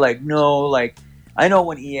say like, no, like, I know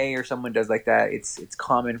when EA or someone does like that, it's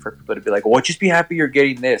common for people to be like, well, just be happy you're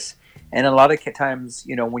getting this. And a lot of times,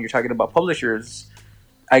 when you're talking about publishers,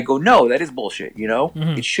 I go, no, that is bullshit,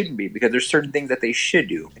 Mhm. It shouldn't be, because there's certain things that they should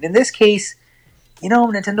do. And in this case,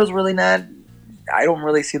 Nintendo's really not, I don't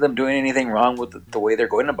really see them doing anything wrong with the way they're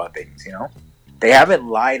going about things, They haven't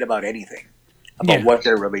lied about anything, about Yeah. what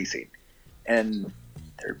they're releasing. And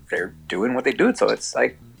they're doing what they do, so it's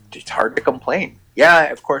like, it's hard to complain.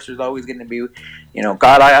 Yeah, of course, there's always going to be,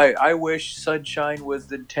 God, I wish Sunshine was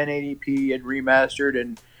the 1080p and remastered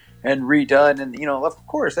and redone, and of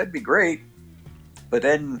course that'd be great, but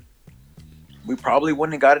then we probably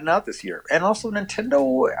wouldn't have gotten out this year. And also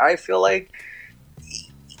Nintendo, I feel like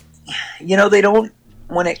they don't,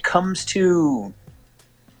 when it comes to,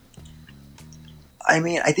 I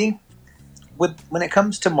mean, I think when it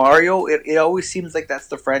comes to Mario, it always seems like that's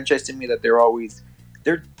the franchise to me that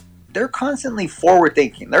they're constantly forward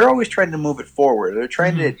thinking. They're always trying to move it forward. They're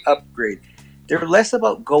trying to upgrade. They're less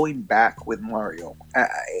about going back with Mario.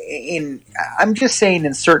 I'm just saying,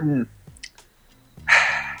 in certain,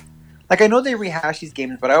 like, I know they rehash these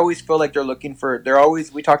games, but I always feel like they're looking for.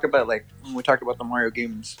 We talked about, like, when we talked about the Mario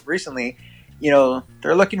games recently.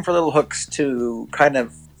 They're looking for little hooks to kind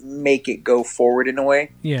of, make it go forward in a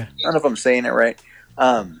way. Yeah. I don't know if I'm saying it right.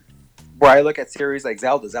 Where I look at series like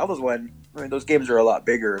Zelda's one. I mean, those games are a lot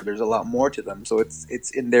bigger. There's a lot more to them, so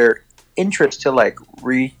it's in their interest to like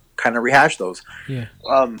kind of rehash those. Yeah.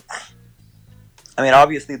 I mean,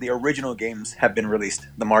 obviously, the original games have been released.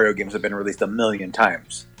 The Mario games have been released a million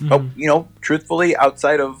times. Mhm. But truthfully,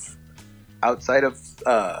 outside of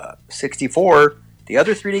 64, the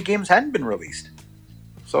other 3D games hadn't been released.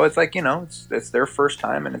 So it's like it's their first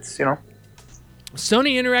time, and it's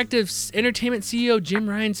Sony Interactive Entertainment CEO Jim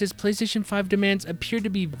Ryan says PlayStation 5 demands appear to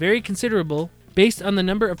be very considerable based on the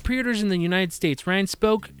number of pre-orders in the United States. Ryan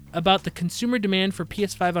spoke about the consumer demand for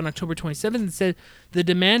PS5 on October 27th and said the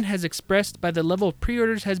demand has expressed by the level of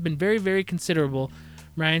pre-orders has been very, very considerable.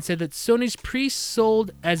 Ryan said that Sony's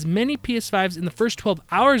pre-sold as many PS5s in the first 12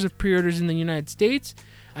 hours of pre-orders in the United States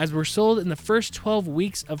as were sold in the first 12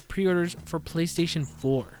 weeks of pre-orders for PlayStation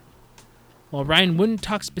 4. While Ryan wouldn't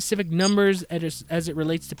talk specific numbers as it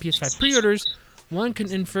relates to PS5 pre-orders, one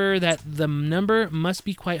can infer that the number must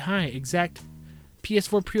be quite high. Exact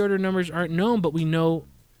PS4 pre-order numbers aren't known, but we know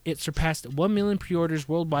it surpassed 1 million pre-orders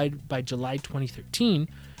worldwide by July 2013,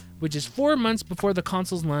 which is 4 months before the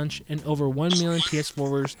console's launch, and over 1 million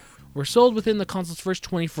PS4s were sold within the console's first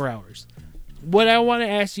 24 hours. What I want to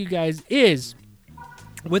ask you guys is,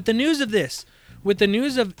 with the news of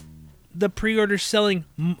the pre-orders selling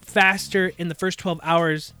faster in the first 12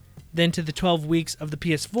 hours than to the 12 weeks of the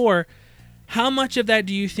PS4, how much of that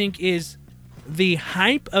do you think is the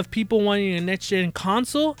hype of people wanting a next-gen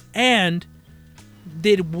console, and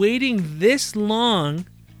did waiting this long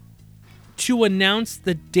to announce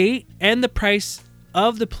the date and the price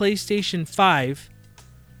of the PlayStation 5,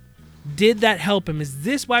 did that help him? Is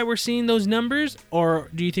this why we're seeing those numbers, or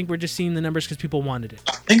do you think we're just seeing the numbers because people wanted it?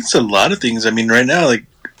 I think it's a lot of things. I mean, right now,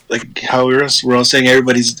 like how we're all saying,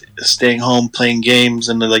 everybody's staying home playing games,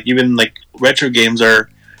 and like even like retro games are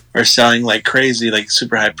selling like crazy, like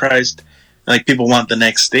super high priced. Like people want the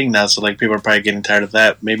next thing now, so like people are probably getting tired of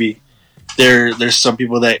that. Maybe there's some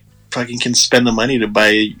people that fucking can spend the money to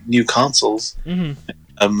buy new consoles.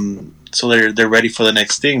 Mm-hmm. So they're ready for the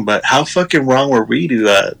next thing. But how fucking wrong were we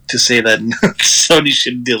to say that Sony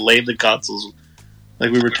should delay the consoles?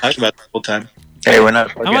 Like we were talking about the whole time. Hey, we're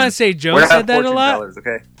not. I want to say Joe we're not said that a fortune lot. tellers,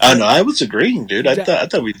 okay? Oh no, I was agreeing, dude. I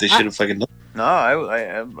thought they should have fucking done. No,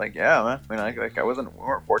 I'm like, yeah, man. I mean, we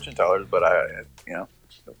weren't fortune tellers, but I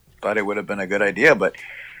thought it would have been a good idea. But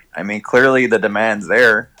I mean, clearly the demand's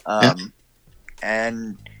there,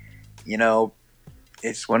 and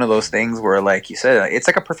it's one of those things where, like you said, it's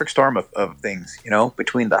like a perfect storm of things.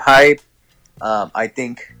 Between the hype, I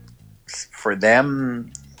think for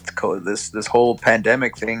them, this whole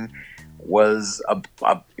pandemic thing was I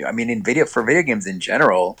mean, for video games in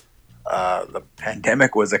general, the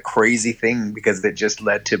pandemic was a crazy thing because it just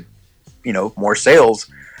led to more sales,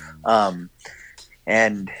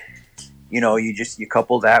 and you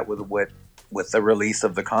couple that with the release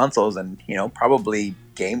of the consoles, and probably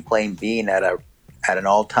gameplay being at an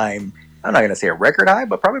all-time, I'm not going to say a record high,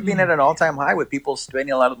 but probably being at an all-time high with people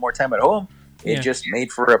spending a lot more time at home. It just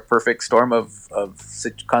made for a perfect storm of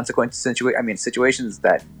situations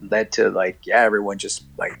that led to everyone just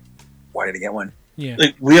wanted to get one. Yeah.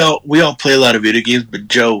 Like we all play a lot of video games, but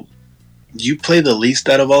Joe, you play the least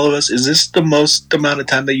out of all of us. Is this the most amount of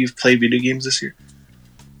time that you've played video games this year?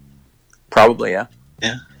 Probably, yeah.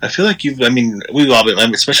 Yeah, I feel like we've all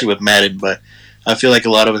been, especially with Madden, but I feel like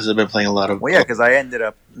a lot of us have been playing a lot of. Well, yeah, because I ended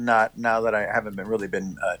up now that I haven't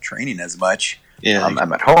been training as much. Yeah,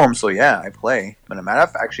 I'm at home, so yeah, I play. But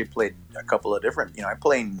I've actually played a couple of different. I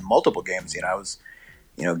play multiple games. I was,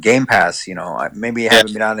 Game Pass. Maybe I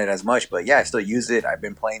haven't been on it as much, but yeah, I still use it. I've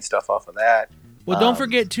been playing stuff off of that. Well, don't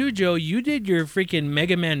forget too, Joe. You did your freaking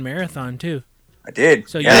Mega Man marathon too. I did.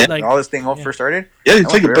 So yeah, when all this thing first started. Yeah, you I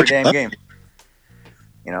played went a through every bunch damn game.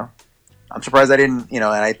 I'm surprised I didn't. And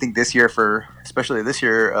I think this year, especially this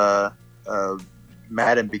year,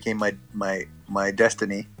 Madden became my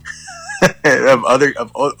destiny of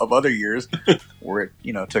other years where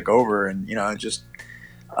it took over, and just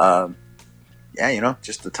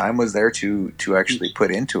just the time was there to actually put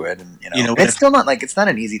into it, and it's still not it's not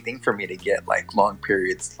an easy thing for me to get long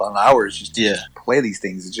periods, long hours just to play these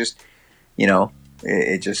things. It's just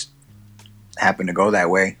it just happened to go that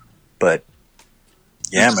way, but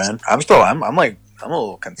yeah, man, I'm a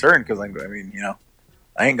little concerned because I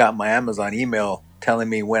ain't got my Amazon email telling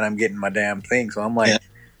me when I'm getting my damn thing, so I'm like,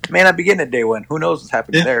 may not be getting it day one. Who knows what's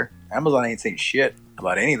happening there? Amazon ain't saying shit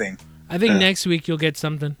about anything. I think next week you'll get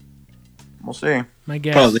something. We'll see. My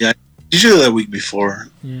guess. Probably. Usually that week before.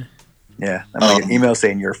 Yeah. Yeah. I'm gonna get an email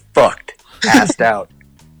saying you're fucked, passed out.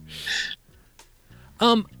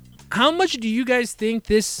 How much do you guys think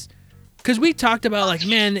this? Because we talked about like,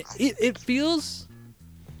 man, it feels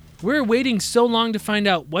we're waiting so long to find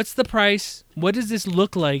out what's the price, what does this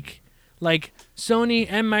look like. Like Sony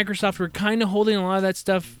and Microsoft were kind of holding a lot of that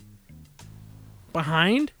stuff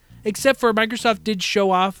behind, except for Microsoft did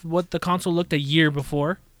show off what the console looked a year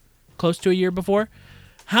before, close to a year before.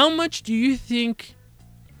 How much do you think?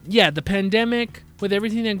 Yeah, the pandemic with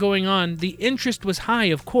everything that's going on, the interest was high,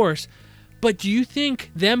 of course. But do you think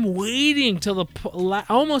them waiting till the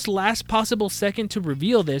almost last possible second to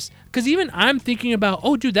reveal this? Because even I'm thinking about,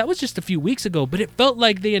 oh, dude, that was just a few weeks ago, but it felt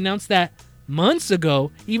like they announced that months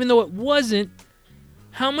ago, even though it wasn't.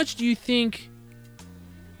 How much do you think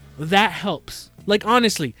that helps? Like,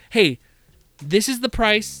 honestly, hey, this is the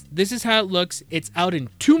price. This is how it looks. It's out in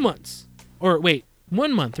 2 months. Or wait,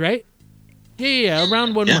 1 month, right? Yeah,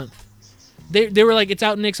 around 1 month. They were like, it's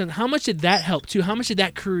out next month. How much did that help, too? How much did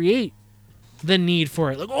that create the need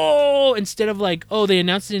for it? Like, oh, instead of like, oh, they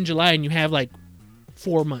announced it in July and you have like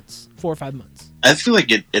 4 or 5 months. I feel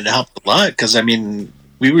like it helped a lot because, I mean,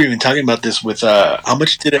 we were even talking about this with how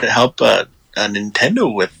much did it help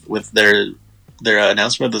Nintendo with their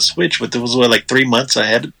announcement of the Switch? It was like 3 months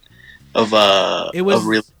ahead of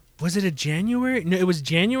Was it a January? No, it was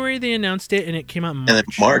January they announced it and it came out in March. And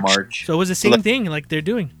then March. So it was the same thing like they're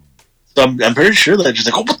doing. So I'm pretty sure that just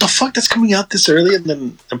like, oh, what the fuck? That's coming out this early, and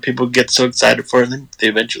then people get so excited for it, and then they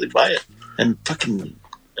eventually buy it. And fucking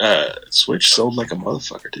Switch sold like a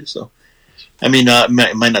motherfucker too. So I mean, it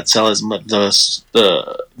might not sell as much.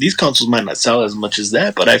 These consoles might not sell as much as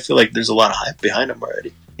that, but I feel like there's a lot of hype behind them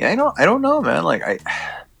already. Yeah, I don't know, man. Like,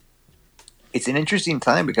 it's an interesting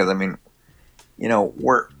time because I mean, you know,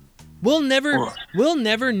 we'll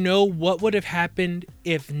never know what would have happened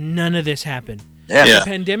if none of this happened. Yeah. If the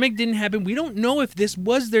pandemic didn't happen, we don't know if this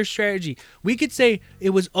was their strategy. We could say it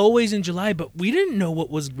was always in July, but we didn't know what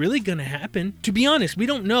was really going to happen. To be honest, we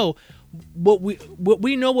don't know what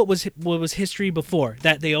we know what was history before,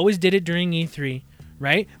 that they always did it during E3,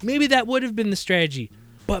 right? Maybe that would have been the strategy.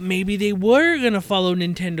 But maybe they were going to follow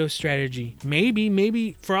Nintendo's strategy.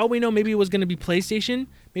 Maybe for all we know, maybe it was going to be PlayStation.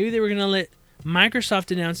 Maybe they were going to let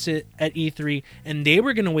Microsoft announce it at E3 and they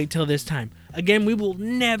were going to wait till this time. Again, we will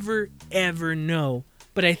never, ever know.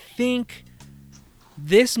 But I think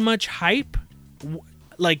this much hype,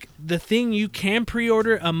 like the thing you can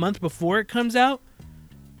pre-order a month before it comes out,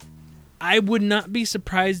 I would not be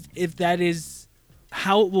surprised if that is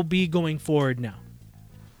how it will be going forward now.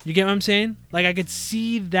 You get what I'm saying? Like, I could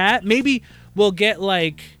see that. Maybe we'll get,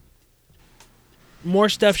 like, more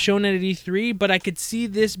stuff shown at E3, but I could see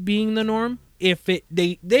this being the norm. If they're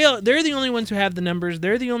the only ones who have the numbers.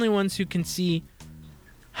 They're the only ones who can see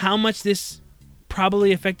how much this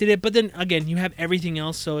probably affected it. But then, again, you have everything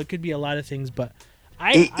else, so it could be a lot of things. But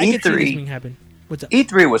I could see this being happen. What's up?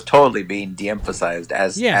 E3 was totally being de-emphasized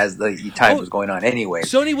as the time was going on anyway.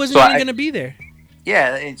 Sony wasn't even going to be there.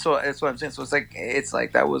 Yeah, and so that's what I'm saying. So it's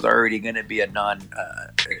like that was already going to be a non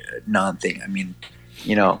thing. I mean,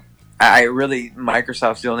 you know,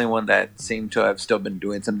 Microsoft's the only one that seemed to have still been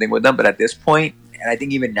doing something with them. But at this point, and I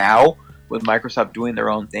think even now with Microsoft doing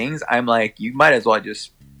their own things, I'm like, you might as well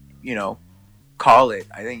just, you know, call it.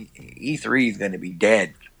 I think E3 is going to be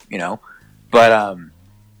dead. You know, but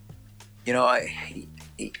you know,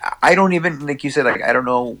 I don't even, like you said, like I don't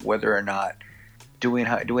know whether or not doing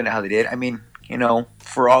it how they did. I mean, you know,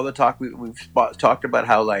 for all the talk we've talked about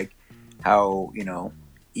how you know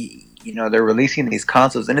they're releasing these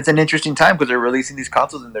consoles, and it's an interesting time because they're releasing these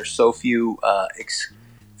consoles and there's so few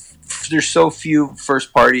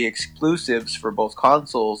first party exclusives for both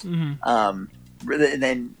consoles. Mm-hmm. And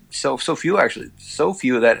then so few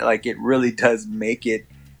that like it really does make it,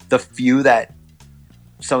 the few that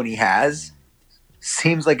Sony has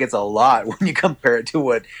seems like it's a lot when you compare it to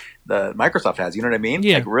what the Microsoft has. You know what I mean?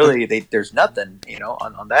 Yeah. Like really, there's nothing, you know,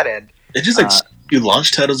 on that end. It's just like few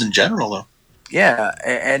launch titles in general, though. Yeah,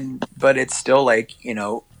 but it's still like, you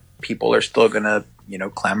know, people are still gonna, you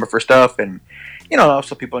know, clamor for stuff, and you know,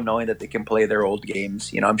 also people knowing that they can play their old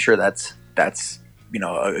games. You know, I'm sure that's you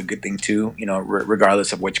know a good thing too. You know,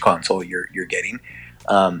 regardless of which console you're getting.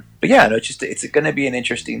 But yeah, no, it's going to be an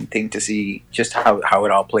interesting thing to see just how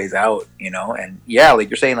it all plays out. You know, and yeah, like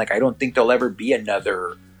you're saying, like I don't think there'll ever be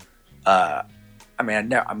another.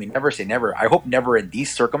 Never say never. I hope never in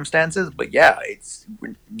these circumstances, but yeah,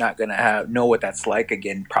 we're not gonna know what that's like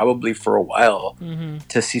again, probably for a while,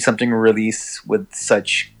 to see something release with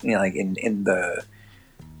such, you know, like in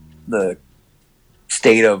the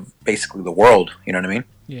state of basically the world. You know what I mean?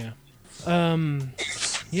 Yeah.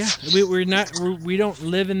 Yeah. We don't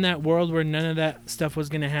live in that world where none of that stuff was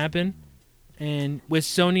gonna happen, And with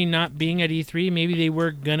Sony not being at E3, maybe they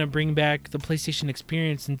were gonna bring back the PlayStation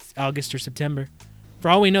Experience in August or September. For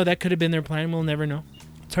all we know, that could have been their plan. We'll never know.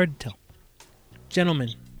 It's hard to tell.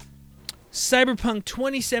 Gentlemen, Cyberpunk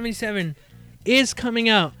 2077 is coming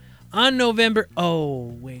out on November.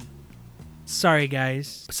 Oh, wait. Sorry,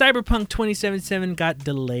 guys. Cyberpunk 2077 got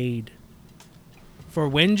delayed. For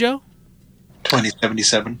when, Joe?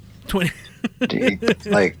 2077. 20.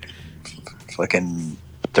 Like, fucking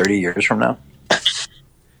 30 years from now.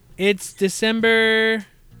 It's December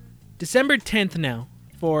 10th now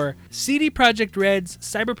for CD Projekt Red's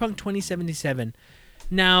Cyberpunk 2077.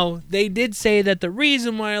 Now, they did say that the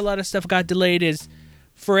reason why a lot of stuff got delayed is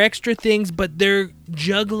for extra things, but they're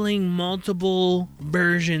juggling multiple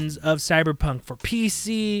versions of Cyberpunk for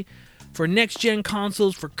PC, for next-gen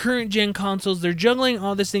consoles, for current-gen consoles. They're juggling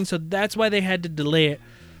all this thing, so that's why they had to delay it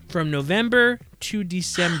from November to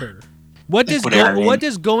December. What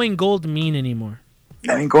does going gold mean anymore?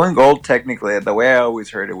 I mean, going gold, technically, the way I always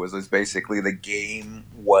heard it was basically the game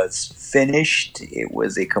was finished. It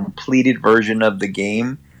was a completed version of the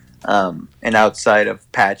game. And outside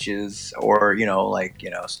of patches or,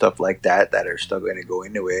 stuff like that are still going to go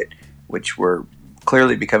into it, which were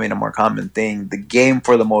clearly becoming a more common thing, the game,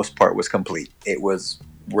 for the most part, was complete. It was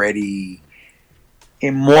ready,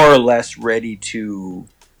 more or less ready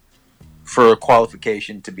for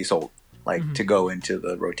qualification to be sold, to go into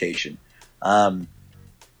the rotation.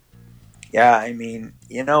 Yeah, I mean,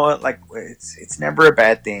 you know what? It's never a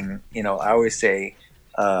bad thing. I always say,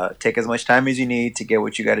 take as much time as you need to get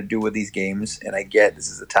what you got to do with these games. And I get this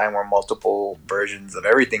is a time where multiple versions of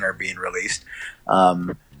everything are being released.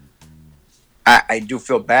 I do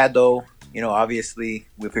feel bad though. Obviously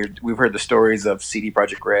we've heard the stories of CD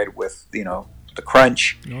Projekt Red with the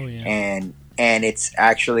crunch. Oh yeah. And it's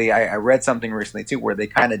actually I read something recently too where they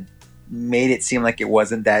kind of made it seem like it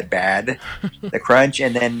wasn't that bad, the crunch,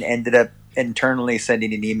 and then ended up internally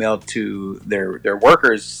sending an email to their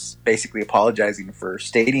workers basically apologizing for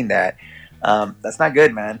stating that. That's not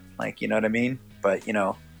good, man. You know what I mean? But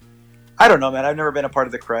I don't know, man. I've never been a part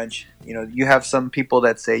of the crunch. You have some people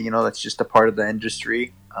that say that's just a part of the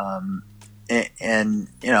industry. And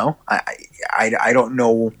I don't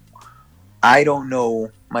know. I don't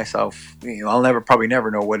know myself. I'll probably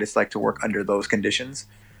never know what it's like to work under those conditions.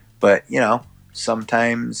 But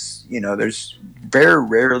sometimes there's very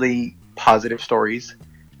rarely positive stories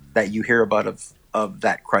that you hear about of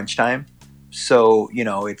that crunch time. So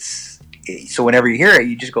so whenever you hear it,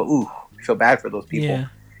 you just go, ooh, I feel bad for those people.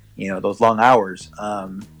 Yeah. Those long hours.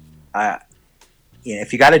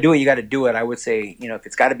 If you got to do it, you got to do it. I would say, if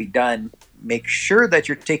it's got to be done, make sure that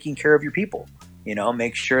you're taking care of your people.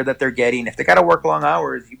 Make sure that they're getting. If they got to work long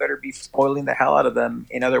hours, you better be spoiling the hell out of them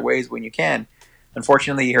in other ways when you can.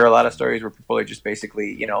 Unfortunately, you hear a lot of stories where people are just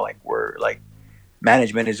basically,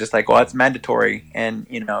 management is just like, well, it's mandatory, and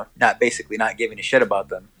not giving a shit about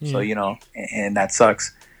them. So and that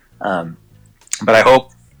sucks. But I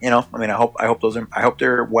hope I hope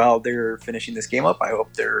they're finishing this game up. I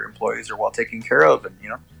hope their employees are well taken care of, and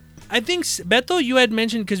I think Beto, you had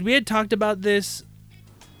mentioned, because we had talked about this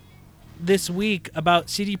week about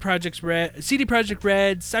CD Projekt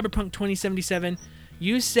Red, Cyberpunk 2077.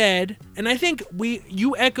 You said, and I think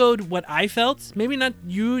you echoed what I felt. Maybe not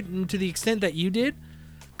you to the extent that you did,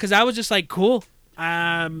 because I was just like, cool.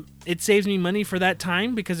 It saves me money for that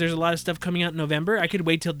time because there's a lot of stuff coming out in November. I could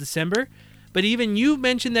wait till December. But even you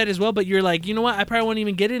mentioned that as well. But you're like, you know what? I probably won't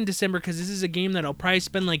even get it in December because this is a game that I'll probably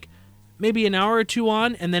spend maybe an hour or two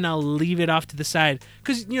on, and then I'll leave it off to the side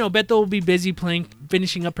because Beto will be busy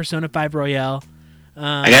finishing up Persona 5 Royale.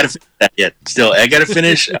 I gotta finish that yet. Still, I gotta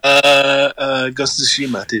finish Ghost of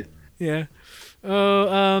Tsushima too. Yeah.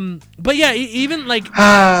 But yeah, even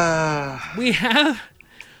we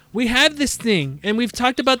have this thing, and we've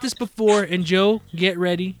talked about this before. And Joe, get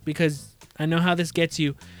ready because I know how this gets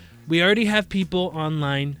you. We already have people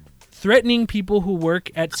online threatening people who work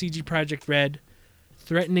at CD Projekt Red,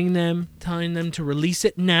 threatening them, telling them to release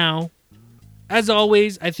it now. As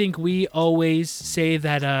always, I think we always say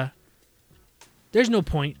that there's no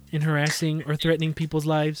point in harassing or threatening people's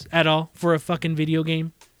lives at all for a fucking video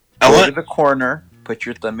game. Go to the corner, put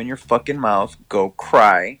your thumb in your fucking mouth, go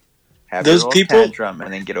cry, have those your people, tantrum,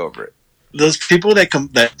 and then get over it. Those people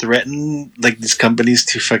that threaten these companies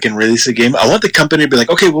to fucking release a game, I want the company to be like,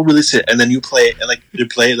 okay, we'll release it, and then you play it, and you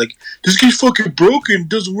play it this game's fucking broken,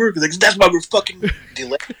 doesn't work. That's why we're fucking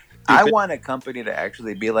delaying. I want a company to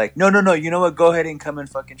actually be like, no, you know what? Go ahead and come and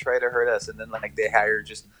fucking try to hurt us, and then they hire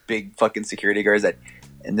just big fucking security guards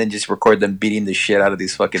and then just record them beating the shit out of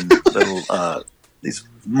these fucking little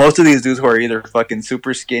most of these dudes who are either fucking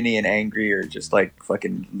super skinny and angry or just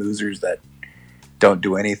fucking losers that don't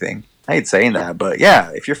do anything. I hate saying that, but yeah,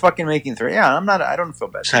 if you're fucking making threats, I don't feel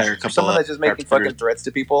bad. Hire a If couple someone of that's just making marketers. fucking threats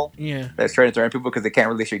to people, Yeah. that's trying to threaten people because they can't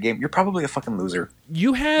release your game, you're probably a fucking loser.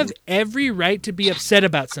 You have every right to be upset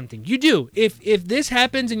about something. You do. If this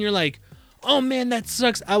happens and you're like, oh man, that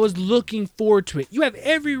sucks. I was looking forward to it. You have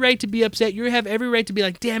every right to be upset. You have every right to be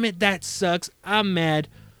like, damn it, that sucks. I'm mad.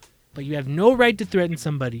 But you have no right to threaten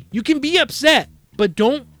somebody. You can be upset, but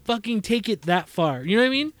don't fucking take it that far. You know what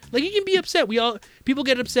I mean? Like, you can be upset. People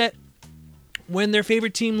get upset when their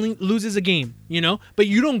favorite team loses a game, you know? But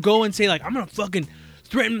you don't go and say, like, I'm going to fucking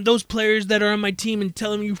threaten those players that are on my team and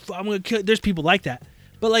tell them I'm going to kill. There's people like that.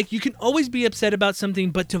 But, like, you can always be upset about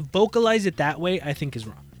something, but to vocalize it that way, I think is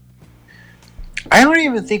wrong. I don't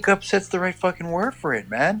even think upset's the right fucking word for it,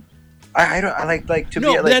 man. I don't. I like to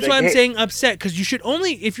No, be. but Like, that's why I'm hey, saying upset, because you should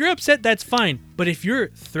only, if you're upset, that's fine. But if you're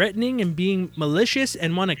threatening and being malicious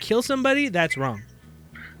and want to kill somebody, that's wrong.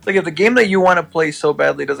 Like, if the game that you want to play so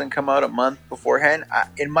badly doesn't come out a month beforehand,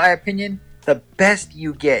 in my opinion, the best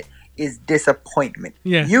you get is disappointment.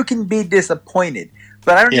 Yeah. You can be disappointed,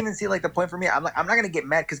 but I don't Yeah. even see like the point for me. I'm not gonna get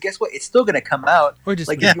mad because guess what? It's still gonna come out. Or just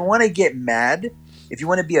Like, Yeah. if you want to get mad, if you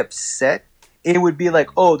want to be upset, it would be like,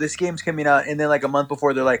 oh, this game's coming out, and then like a month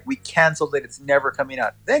before they're like, we canceled it. It's never coming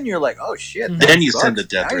out. Then you're like, oh shit. that Then you sucks. send the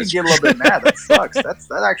death Now you threats. get a little bit mad. That sucks.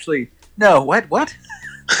 That actually no. What?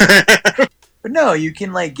 But no, you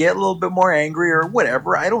can like get a little bit more angry or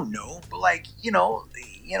whatever. I don't know, but like you know,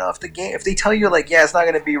 if they tell you like, yeah, it's not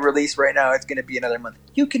going to be released right now, it's going to be another month.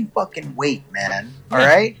 You can fucking wait, man. All Yeah.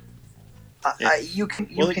 right, Yeah. you can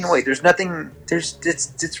Well, wait. There's nothing.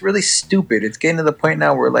 It's really stupid. It's getting to the point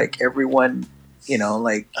now where like everyone,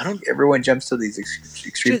 like I don't. everyone jumps to these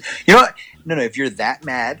extremes. You know what? No. If you're that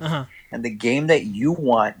mad Uh-huh. and the game that you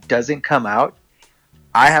want doesn't come out,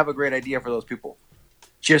 I have a great idea for those people.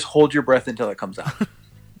 Just hold your breath until it comes out.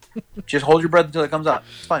 Just hold your breath until it comes out.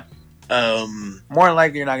 It's fine. More than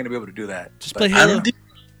likely, you're not going to be able to do that. Just But play I Halo.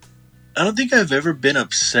 don't think I've ever been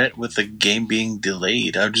upset with a game being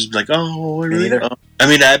delayed. I'd just be like, oh, what Me really? neither. Oh. I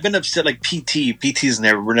mean, I've been upset like PT. PT's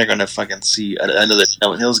never. We're not gonna fucking see another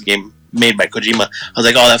Silent Hills game made by Kojima. I was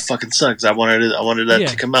like, oh, that fucking sucks. I wanted that Yeah.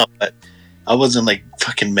 to come out, but I wasn't like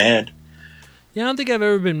fucking mad. Yeah, I don't think I've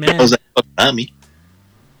ever been I was mad. like, fuck me.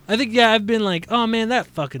 I think, yeah, I've been like, oh man, that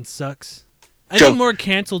fucking sucks. I Joe. think more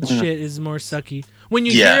canceled shit is more sucky. When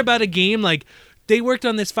you Yeah. hear about a game, like, they worked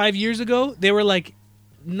on this 5 years ago, they were like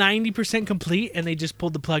 90% complete, and they just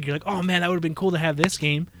pulled the plug. You're like, oh man, that would have been cool to have this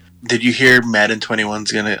game. Did you hear Madden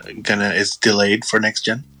 21's gonna is delayed for next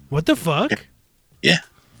gen? What the fuck?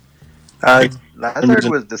 last I heard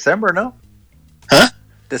was December, no? Huh?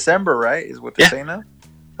 December, right? Is what they're Yeah. saying now?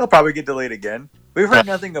 They'll probably get delayed again. We've heard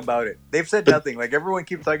nothing about it. They've said nothing. Like, everyone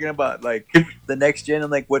keeps talking about, like, the next gen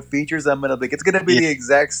and, like, what features I'm going to, like, it's going to be Yeah. the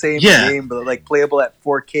exact same Yeah. game, but, like, playable at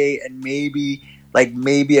 4K and maybe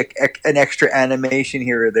an extra animation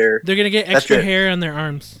here or there. They're gonna get That's extra it. hair on their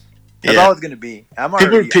arms. That's Yeah. all it's going to be. I'm People-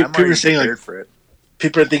 already, people I'm already are saying, like, prepared for it.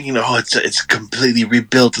 People are thinking, oh, it's completely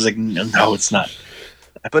rebuilt. It's like, no, it's not.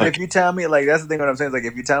 But if you tell me, like, that's the thing, what I'm saying is, like,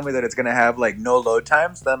 if you tell me that it's going to have, like, no load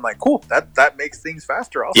times, then I'm like, cool, that makes things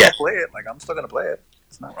faster. I'll Yeah. still play it. Like, I'm still going to play it.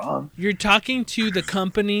 It's not wrong. You're talking to the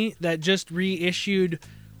company that just reissued,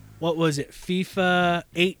 what was it, FIFA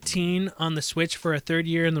 18 on the Switch for a third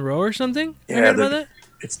year in the row or something? Yeah, I heard the- about that?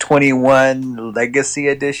 It's 21 Legacy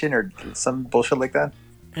Edition or some bullshit like that.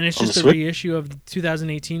 And it's On just the a Switch? reissue of the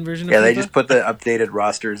 2018 version of Yeah, FIFA? they just put the updated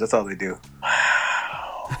rosters. That's all they do.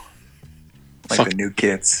 Like Fuck. the new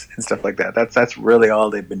kits and stuff like that. That's really all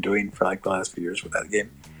they've been doing for like the last few years with that game.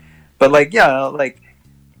 But like, yeah, like,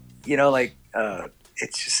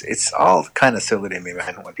 it's all kind of silly to me,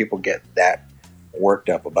 man, when people get that worked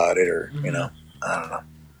up about it, or I don't know.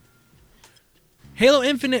 Halo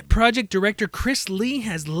Infinite project director Chris Lee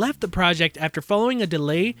has left the project after following a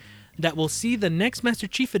delay that will see the next Master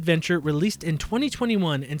Chief adventure released in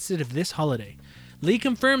 2021 instead of this holiday. Lee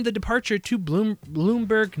confirmed the departure to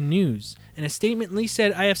Bloomberg News. In a statement, Lee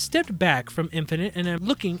said, "I have stepped back from Infinite and am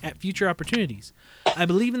looking at future opportunities. I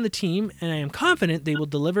believe in the team and I am confident they will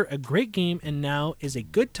deliver a great game, and now is a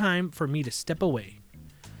good time for me to step away."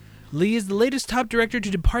 Lee is the latest top director to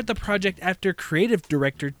depart the project after creative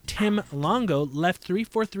director Tim Longo left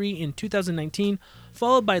 343 in 2019,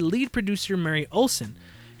 followed by lead producer Mary Olson.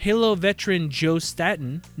 Halo veteran Joe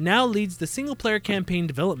Staten now leads the single-player campaign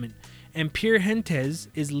development, and Pierre Hentges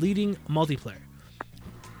is leading multiplayer.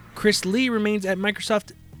 Chris Lee remains at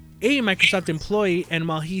Microsoft, a Microsoft employee, and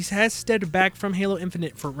while he has stepped back from Halo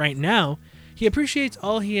Infinite for right now, he appreciates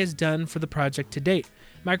all he has done for the project to date.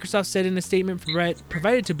 Microsoft said in a statement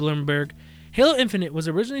provided to Bloomberg, Halo Infinite was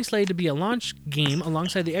originally slated to be a launch game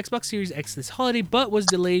alongside the Xbox Series X this holiday, but was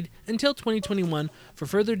delayed until 2021 for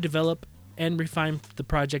further develop and refine the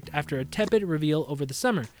project after a tepid reveal over the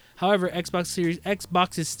summer. However, Xbox Series X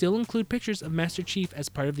boxes still include pictures of Master Chief as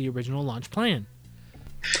part of the original launch plan.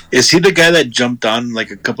 Is he the guy that jumped on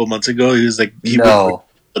like a couple months ago? He was like, No,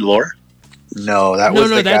 the lore. no, that was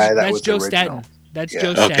the guy that that's was Joe original. Staten. That's Yeah.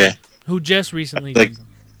 Joe Staten, Okay. who just recently Like-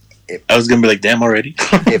 did. I was gonna be like, damn, already.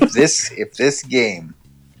 if this game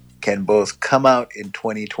can both come out in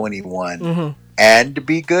 2021 Mhm. and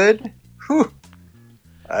be good, whew,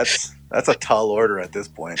 that's a tall order at this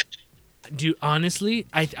point. Dude, honestly,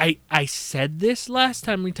 I said this last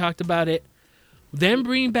time we talked about it. Them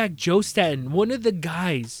bringing back Joe Staten, one of the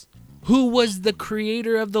guys who was the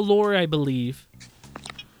creator of the lore, I believe,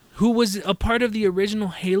 who was a part of the original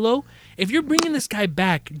Halo. If you're bringing this guy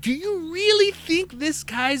back, do you really think this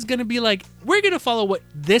guy's going to be like, we're going to follow what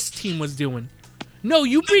this team was doing? No,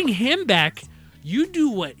 you bring him back, you do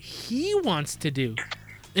what he wants to do.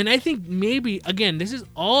 And I think maybe, again, this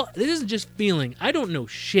is just feeling. I don't know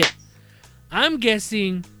shit. I'm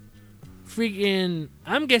guessing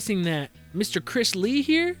that Mr. Chris Lee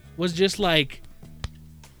here was just like,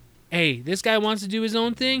 hey, this guy wants to do his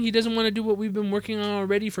own thing. He doesn't want to do what we've been working on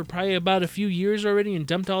already for probably about a few years already and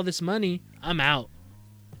dumped all this money. I'm out.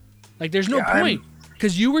 Like, there's no Yeah, point.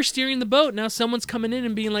 Because you were steering the boat. Now someone's coming in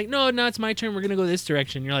and being like, no, it's my turn. We're going to go this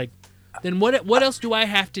direction. You're like, then what else do I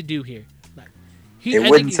have to do here? Like, It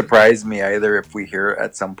wouldn't surprise me either if we hear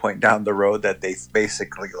at some point down the road that they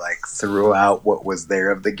basically like threw out what was there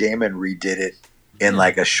of the game and redid it in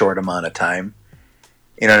like a short amount of time.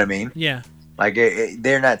 You know what I mean? Yeah. Like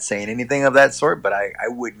they're not saying anything of that sort, but I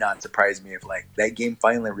would not surprise me if like that game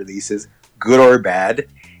finally releases, good or bad,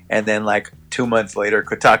 and then like 2 months later,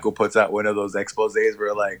 Kotaku puts out one of those exposés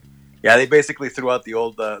where like, yeah, they basically threw out the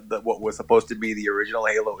old the what was supposed to be the original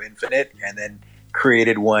Halo Infinite, and then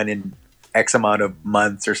created one in X amount of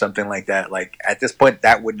months or something like that. Like at this point,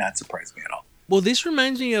 that would not surprise me at all. Well, this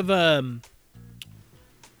reminds me of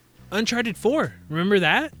Uncharted 4. Remember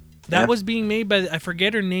that? That Yeah. was being made by, I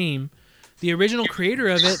forget her name, the original creator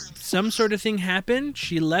of it. Some sort of thing happened.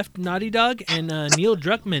 She left Naughty Dog, and Neil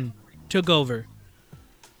Druckmann took over.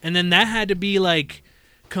 And then that had to be like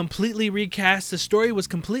completely recast. The story was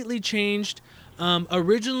completely changed.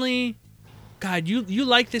 Originally, God, you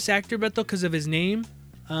like this actor, Beto, because of his name,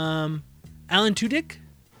 Alan Tudyk.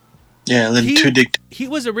 Yeah, then Tudyk. He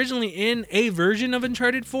was originally in a version of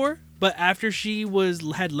Uncharted 4, but after she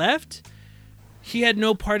had left, he had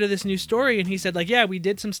no part of this new story, and he said like, yeah, we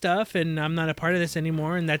did some stuff and I'm not a part of this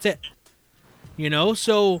anymore, and that's it. You know,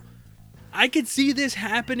 so I could see this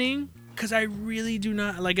happening because I really do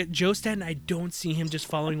not like at Joe Staten. I don't see him just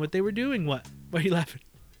following what they were doing. What? Why are you laughing?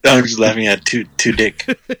 I'm just laughing at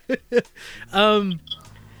Tudyk.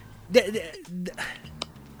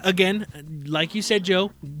 Again, like you said,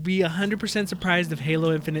 Joe, be 100% surprised if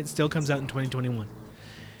Halo Infinite still comes out in 2021.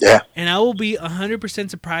 Yeah. And I will be 100%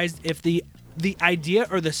 surprised if the idea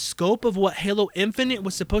or the scope of what Halo Infinite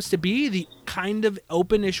was supposed to be, the kind of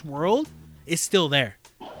openish world, is still there.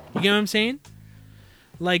 You get what I'm saying?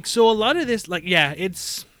 Like, so a lot of this, like, yeah,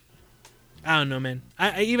 it's... I don't know, man.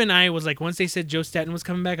 I was like, once they said Joe Staten was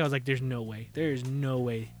coming back, I was like, there's no way. There is no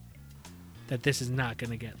way that this is not going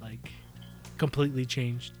to get, like, completely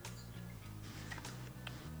changed.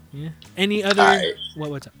 Yeah. Any other...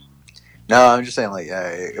 What's up? No, I'm just saying like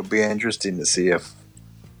it'll be interesting to see if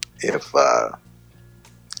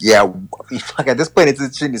yeah, like at this point it's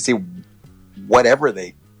interesting to see whatever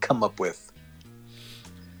they come up with.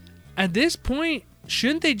 At this point,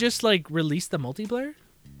 shouldn't they just like release the multiplayer?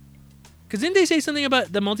 Because didn't they say something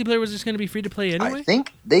about the multiplayer was just going to be free to play anyway? I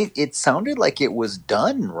think it sounded like it was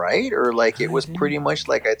done, right? Or like it was pretty much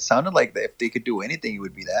like it sounded like that if they could do anything, it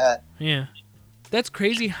would be that. Yeah. That's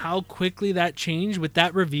crazy how quickly that changed with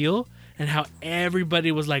that reveal and how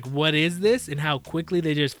everybody was like, what is this? And how quickly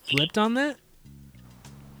they just flipped on that.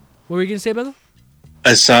 What were you going to say, Bella?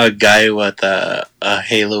 I saw a guy with a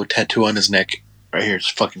Halo tattoo on his neck. Right here, it's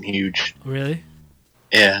fucking huge. Really?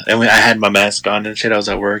 Yeah, and I had my mask on and shit. I was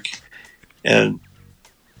at work, and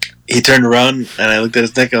he turned around and I looked at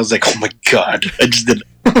his neck. I was like, "Oh my god!" I just did.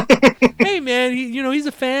 Hey, man, he's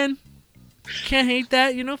a fan. Can't hate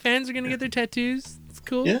that. Fans are gonna get their tattoos. It's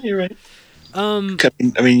cool. Yeah, you're right. I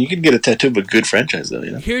mean, you can get a tattoo, but good franchise though.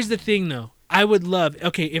 Here's the thing, though. I would love.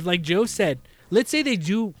 Okay, if like Joe said, let's say they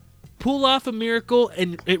do pull off a miracle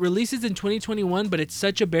and it releases in 2021, but it's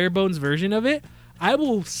such a bare bones version of it. I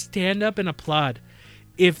will stand up and applaud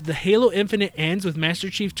if the Halo Infinite ends with Master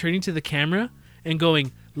Chief turning to the camera and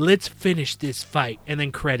going, "Let's finish this fight," and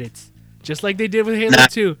then credits, just like they did with Halo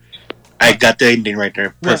 2. I got the ending right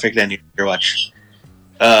there. Perfect ending for your watch.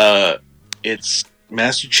 It's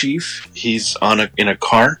Master Chief. He's in a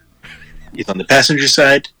car. He's on the passenger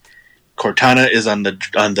side. Cortana is on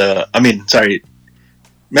the. I mean, sorry.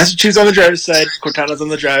 Master Chief's on the driver's side. Cortana's on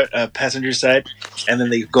the passenger side, and then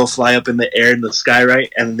they go fly up in the air in the sky,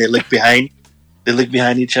 right? And then they look behind. They look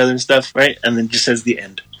behind each other and stuff, right? And then just says the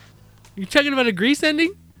end. You're talking about a Grease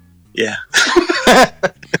ending? Yeah.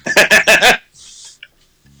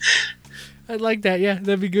 I'd like that. Yeah,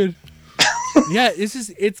 that'd be good. Yeah,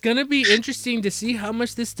 it's gonna be interesting to see how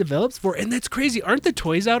much this develops for. And that's crazy. Aren't the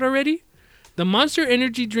toys out already? The Monster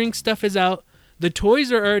Energy drink stuff is out. The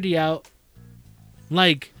toys are already out.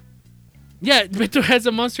 Like, yeah, Beto has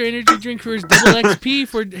a Monster Energy drink for his double XP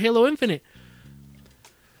for Halo Infinite.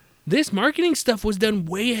 This marketing stuff was done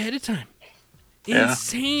way ahead of time. Yeah.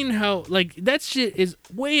 Insane how, like, that shit is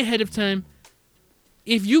way ahead of time.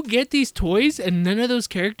 If you get these toys and none of those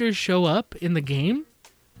characters show up in the game,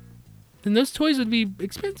 then those toys would be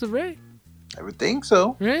expensive, right? I would think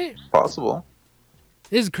so. Right? Possible.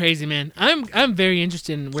 This is crazy, man. I'm very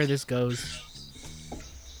interested in where this goes.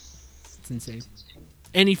 It's insane.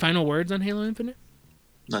 Any final words on Halo Infinite?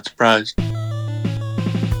 Not surprised.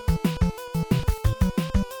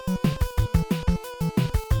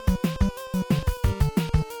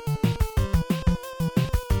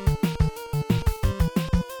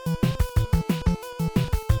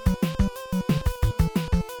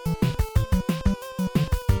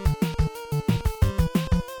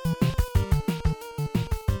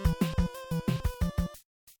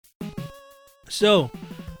 So,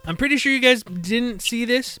 I'm pretty sure you guys didn't see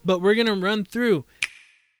this, but we're going to run through.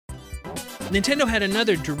 Nintendo had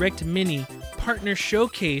another Direct Mini partner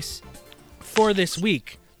showcase for this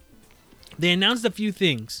week. They announced a few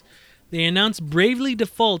things. They announced Bravely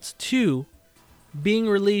Default 2 being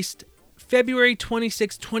released February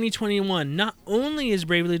 26, 2021. Not only is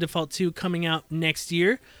Bravely Default 2 coming out next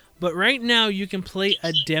year, but right now you can play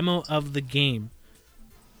a demo of the game.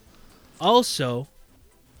 Also,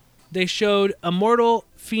 they showed Immortal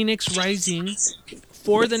Phoenix Rising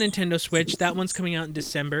for the Nintendo Switch. That one's coming out in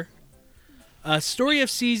December. Story of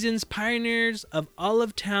Seasons, Pioneers of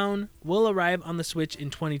Olive Town will arrive on the Switch in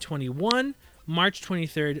 2021, March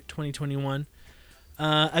 23rd, 2021.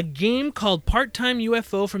 A game called Part-Time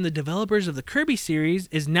UFO from the developers of the Kirby series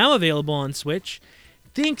is now available on Switch.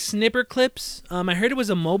 Think Snipper Clips. I heard it was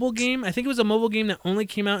a mobile game. I think it was a mobile game that only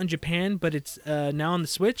came out in Japan, but it's now on the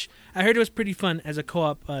Switch. I heard it was pretty fun as a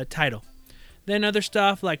co-op title. Then other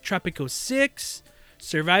stuff like Tropico 6,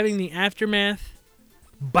 Surviving the Aftermath,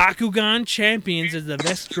 Bakugan Champions as the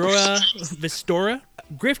Vestora,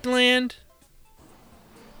 Griftland,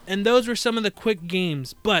 and those were some of the quick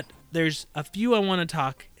games, but there's a few I want to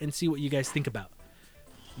talk and see what you guys think about.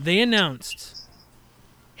 They announced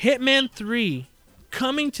Hitman 3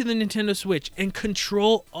 coming to the Nintendo Switch and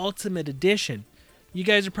Control Ultimate Edition. You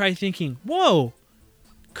guys are probably thinking, whoa,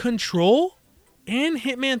 Control and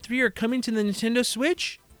Hitman 3 are coming to the Nintendo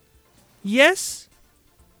Switch? Yes,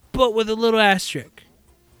 but with a little asterisk.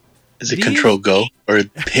 Is it Control Go or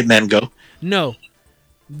Hitman Go? No.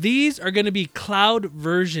 These are going to be cloud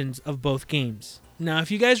versions of both games. Now, if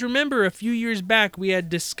you guys remember, a few years back, we had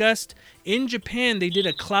discussed in Japan, they did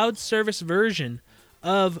a cloud service version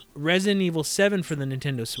of Resident Evil 7 for the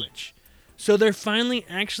Nintendo Switch. So they're finally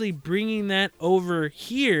actually bringing that over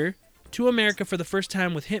here to America for the first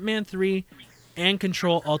time with Hitman 3 and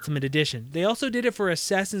Control Ultimate Edition. They also did it for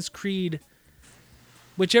Assassin's Creed,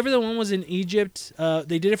 whichever the one was in Egypt.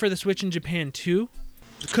 They did it for the Switch in Japan too.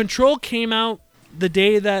 Control came out the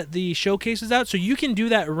day that the showcase was out, so you can do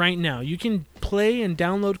that right now. You can play and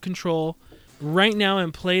download Control right now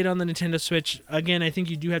and play it on the Nintendo Switch. Again, I think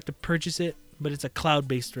you do have to purchase it, but it's a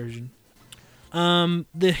cloud-based version. The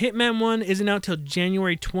Hitman one isn't out till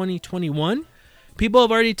January 2021. People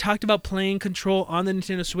have already talked about playing Control on the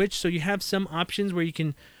Nintendo Switch, so you have some options where you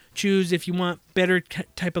can choose if you want better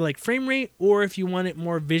type of like frame rate or if you want it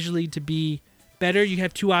more visually to be better. You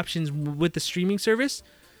have two options with the streaming service.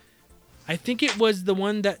 I think it was the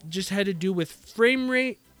one that just had to do with frame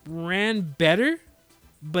rate ran better,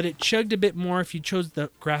 but it chugged a bit more if you chose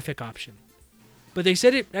the graphic option. But they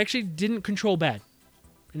said it actually didn't control bad.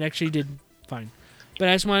 It actually did fine. But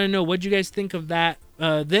I just want to know, what do you guys think of that?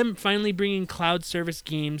 Them finally bringing cloud service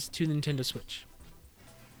games to the Nintendo Switch.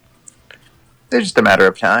 It's just a matter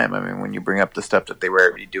of time. I mean, when you bring up the stuff that they were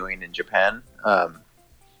already doing in Japan,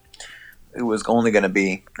 it was only going to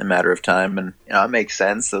be a matter of time, and it makes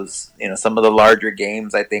sense. Those, some of the larger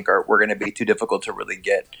games I think were going to be too difficult to really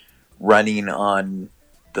get running on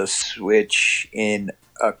the Switch in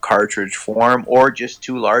a cartridge form, or just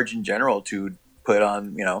too large in general to put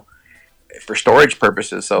on for storage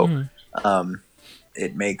purposes. So Mhm.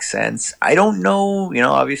 it makes sense. I don't know,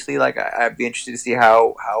 obviously, like I'd be interested to see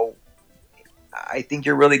how. I think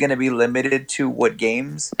you're really going to be limited to what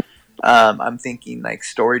games. I'm thinking like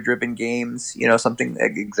story-driven games, something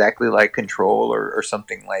exactly like Control or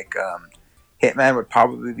something like Hitman would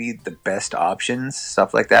probably be the best options,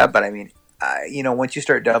 stuff like that. But I mean, once you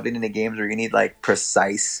start delving into games where you need like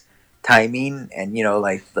precise timing and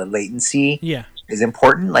like the latency Yeah. is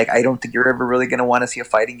important. Like I don't think you're ever really going to want to see a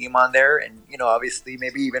fighting game on there, and obviously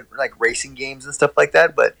maybe even like racing games and stuff like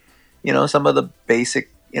that. But some of the basic,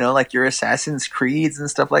 like your Assassin's Creeds and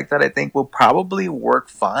stuff like that, I think will probably work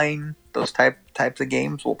fine. Those types of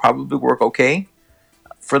games will probably work okay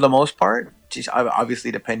for the most part. Just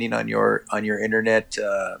obviously depending on your internet,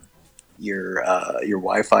 your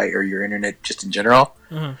Wi-Fi or your internet just in general.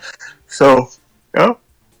 Uh-huh. So yeah,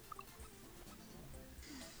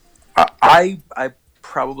 I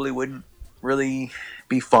probably wouldn't really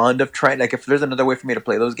be fond of trying. Like if there's another way for me to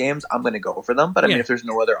play those games, I'm going to go for them. But I mean, Yeah. if there's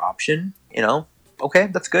no other option, okay,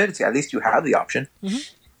 that's good. At least you have the option,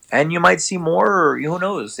 Mhm. and you might see more. Or who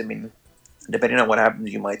knows? I mean, depending on what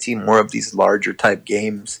happens, you might see more of these larger type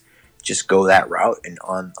games just go that route and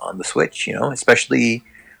on the Switch. Especially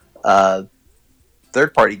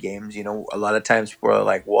third party games. A lot of times people are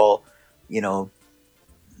like, well,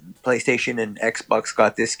 PlayStation and Xbox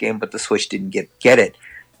got this game, but the Switch didn't get it.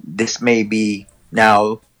 This may be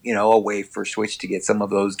now, a way for Switch to get some of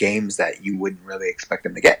those games that you wouldn't really expect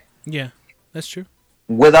them to get. Yeah, that's true.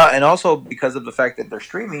 Without, and also because of the fact that they're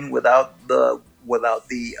streaming without the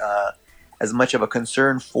as much of a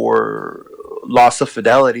concern for loss of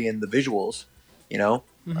fidelity in the visuals,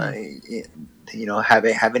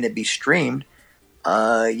 having it be streamed,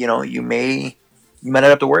 you might not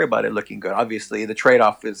have to worry about it looking good. Obviously, the trade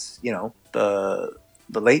off is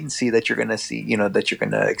the latency that you're gonna see, that you're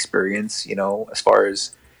gonna experience, as far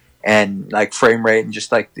as and like frame rate and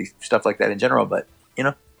just like the stuff like that in general. But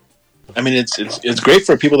I mean, it's great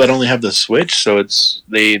for people that only have the Switch, so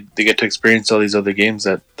they get to experience all these other games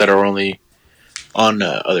that are only on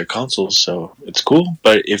other consoles. So it's cool.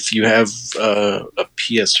 But if you have a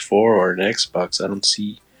PS4 or an Xbox, I don't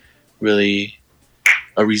see really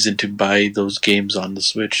a reason to buy those games on the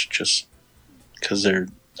Switch just because they're.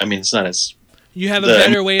 I mean, it's not as You have a The-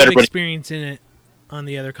 better way of everybody- experiencing it on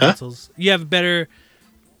the other consoles. You have better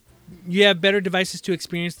devices to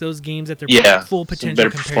experience those games at their full some potential. better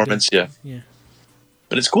compared performance. To, Yeah, yeah.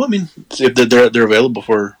 but it's cool. I mean, if they're available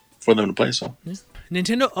for them to play. So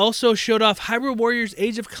Nintendo also showed off Hyrule Warriors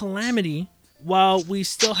Age of Calamity. While we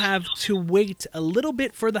still have to wait a little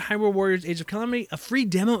bit for the Hyrule Warriors Age of Calamity, a free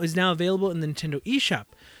demo is now available in the Nintendo eShop.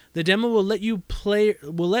 The demo will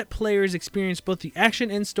let players experience both the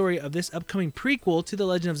action and story of this upcoming prequel to The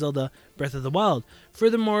Legend of Zelda: Breath of the Wild.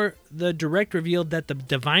 Furthermore, the Direct revealed that the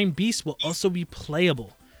Divine Beast will also be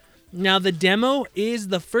playable. Now, the demo is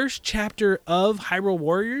the first chapter of Hyrule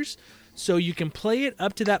Warriors, so you can play it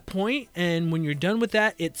up to that point, and when you're done with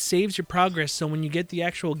that, it saves your progress. So when you get the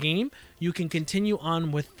actual game, you can continue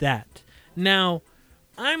on with that. Now,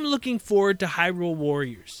 I'm looking forward to Hyrule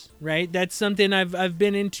Warriors, right? That's something I've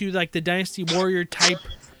been into, like the Dynasty Warrior type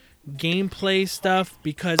gameplay stuff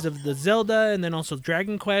because of the Zelda and then also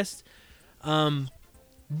Dragon Quest.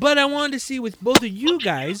 But I wanted to see with both of you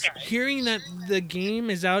guys, hearing that the game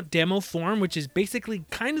is out demo form, which is basically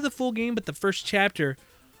kind of the full game, but the first chapter.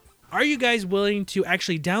 Are you guys willing to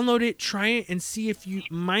actually download it, try it, and see if you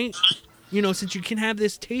might, since you can have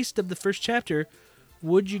this taste of the first chapter,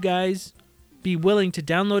 would you guys be willing to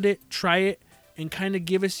download it, try it, and kind of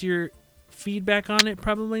give us your feedback on it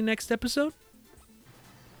probably next episode?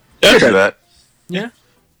 I do that. Yeah.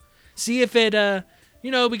 See if it,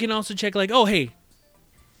 we can also check like, oh, hey,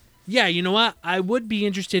 yeah, you know what? I would be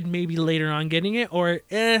interested maybe later on getting it, or,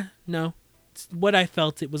 no. It's what I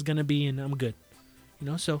felt it was going to be, and I'm good.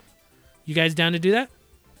 So you guys down to do that?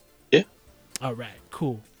 Yeah. All right,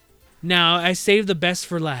 cool. Now, I saved the best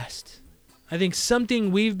for last. I think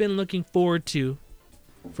something we've been looking forward to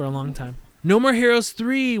for a long time. No More Heroes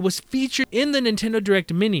 3 was featured in the Nintendo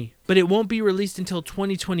Direct Mini, but it won't be released until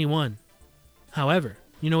 2021. However,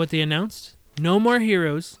 you know what they announced? No More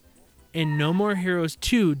Heroes and No More Heroes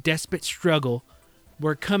 2 Desperate Struggle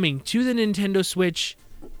were coming to the Nintendo Switch,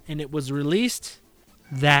 and it was released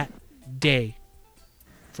that day.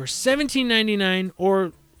 For $17.99,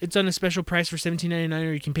 or it's on a special price for $17.99,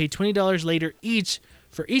 or you can pay $20 later each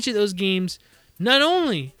for each of those games. Not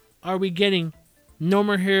only are we getting No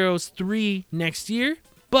More Heroes 3 next year,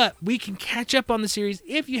 but we can catch up on the series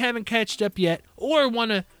if you haven't catched up yet, or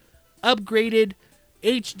want a upgraded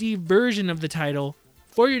HD version of the title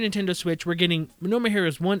for your Nintendo Switch. We're getting No More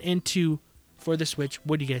Heroes 1 and 2 for the Switch.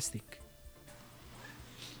 What do you guys think?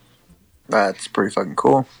 That's pretty fucking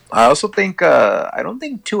cool. I also think I don't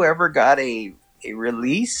think 2 ever got a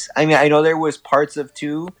release. I mean, I know there was parts of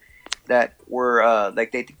 2 that were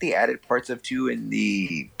like they think they added parts of 2 in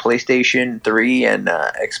the PlayStation 3 and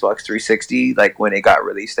Xbox 360, like when it got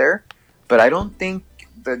released there. But I don't think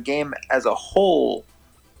the game as a whole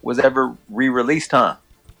was ever re-released, huh?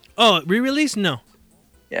 Oh, re-release? No.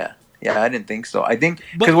 Yeah, I didn't think so. I think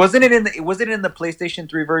But- because wasn't it in the PlayStation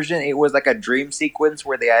 3 version? It was like a dream sequence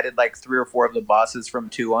where they added like 3 or 4 of the bosses from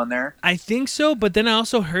 2 on there. I think so, but then I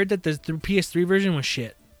also heard that the PS3 version was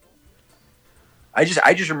shit. I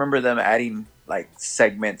just remember them adding like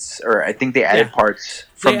segments, or I think they added parts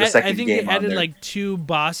from the second I think game they added on there. like 2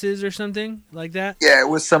 bosses or something like that. Yeah, it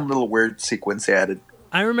was some little weird sequence they added.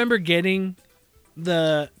 I remember getting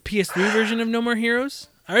the PS3 version of No More Heroes.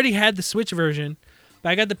 I already had the Switch version, but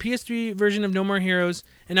I got the PS3 version of No More Heroes,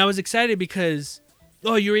 and I was excited because,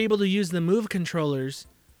 you were able to use the Move controllers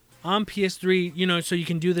on PS3, so you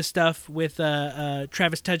can do the stuff with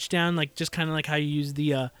Travis Touchdown, like just kind of like how you use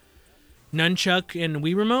the nunchuck and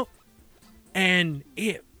Wii Remote, and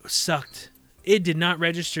it sucked. It did not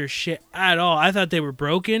register shit at all. I thought they were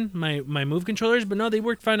broken, my Move controllers, but no, they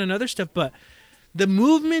worked fine on other stuff, but the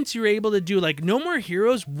movements you were able to do, like No More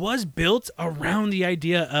Heroes was built around the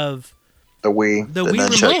idea of The Wii, the Wii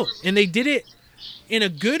nunchuck. Remote. And they did it in a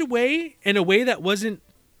good way, in a way that wasn't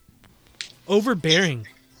overbearing.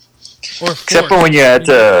 Or Except for forced. when you had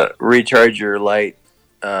to recharge your light.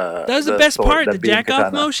 That was the best part, the beam jack-off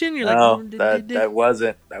katana. motion. You're like, no, that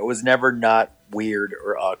wasn't. That was never not weird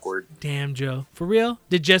or awkward. Damn, Joe. For real?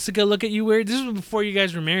 Did Jessica look at you weird? This was before you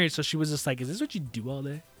guys were married, so she was just like, is this what you do all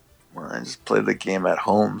day? Well, I just played the game at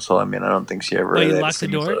home, so I mean, I don't think she ever. Oh, you had to locked the see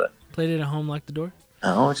me for door? that. Played it at home, locked the door?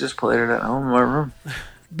 No, I just played it at home in my room.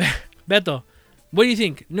 Beto, what do you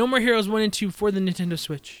think? No More Heroes 1 and 2 for the Nintendo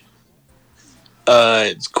Switch.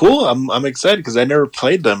 It's cool. I'm excited because I never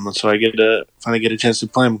played them, so I finally get a chance to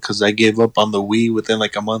play them because I gave up on the Wii within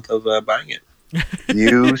like a month of buying it.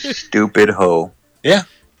 You stupid hoe. Yeah,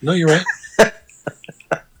 no, you're right.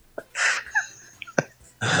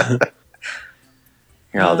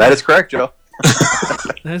 That is correct, Joe.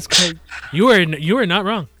 That's great. You are not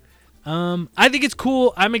wrong. I think it's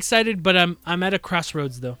cool. I'm excited, but I'm at a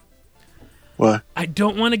crossroads though. What? I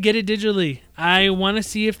don't want to get it digitally. I want to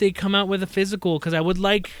see if they come out with a physical because I would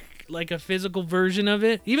like a physical version of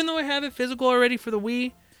it. Even though I have it physical already for the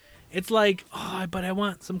Wii, it's like, but I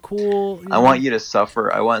want some cool. I want you to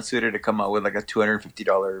suffer. I want Suda to come out with like a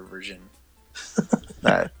 $250 version.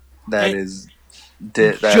 that Hey, is.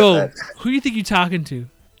 Joe, who do you think you're talking to?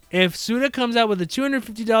 If Suda comes out with a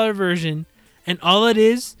 $250 version and all it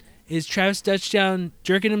is Travis Touchdown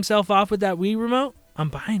jerking himself off with that Wii remote, I'm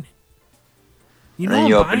buying it. You And know then I'm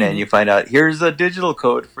you open buying it and you find out here's a digital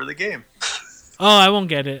code for the game. Oh, I won't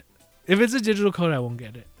get it. If it's a digital code, I won't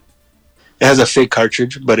get it. It has a fake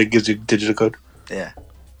cartridge, but it gives you digital code. Yeah.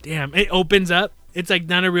 Damn, it opens up. It's like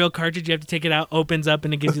not a real cartridge. You have to take it out, opens up,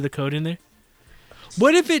 and it gives you the code in there.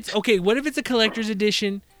 What if it's a collector's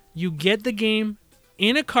edition? You get the game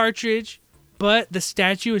in a cartridge, but the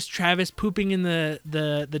statue is Travis pooping in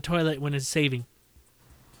the toilet when it's saving.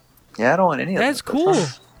 Yeah, I don't want any of that. That's cool.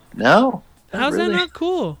 No. How's really. that not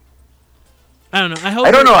cool? I don't know.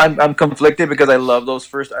 I don't know. I'm conflicted because I love those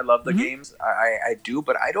first. I love the Mhm. games. I do,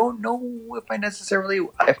 but I don't know if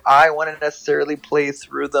I want to necessarily play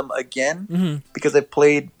through them again Mm-hmm. because I've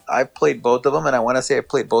played both of them, and I want to say I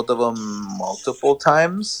played both of them multiple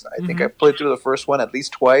times. I think Mhm. I played through the first one at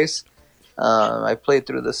least twice. I played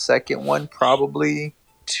through the second one probably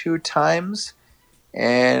 2 times,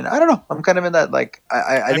 and I don't know. I'm kind of in that like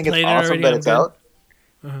I think it's played it awesome already, that I'm it's good. out.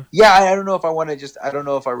 Uh-huh. Yeah, I don't know if I want to just. I don't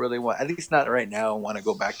know if I really want. At least not right now. I want to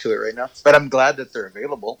go back to it right now. But I'm glad that they're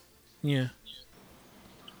available. Yeah.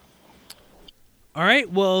 All right.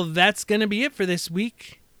 Well, that's going to be it for this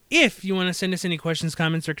week. If you want to send us any questions,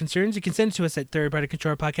 comments, or concerns, you can send it to us at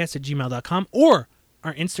thirdpartycontrollerpodcast@gmail.com or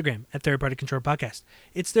our Instagram at Third Party Controller Podcast.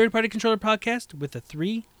 It's Third Party Controller Podcast with a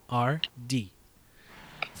 3RD.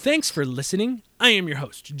 Thanks for listening. I am your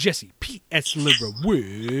host, Jesse P.S. Libra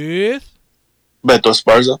with... Beto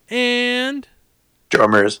Esparza. And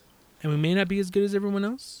Drummers. we may not be as good as everyone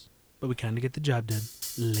else, but we kind of get the job done.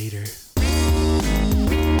 Later.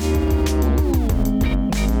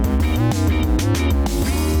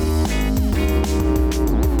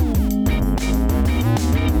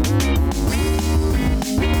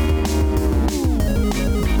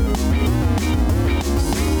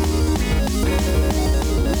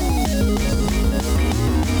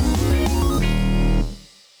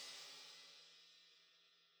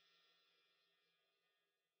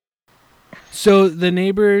 So the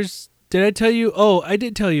neighbors, did I tell you? Oh, I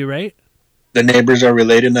did tell you, right? The neighbors are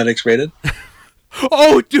related, not X-rated.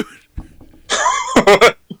 Oh, dude.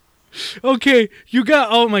 Okay, you got.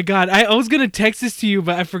 Oh my God, I was gonna text this to you,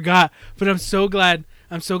 but I forgot. But I'm so glad.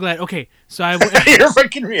 Okay, so I. You're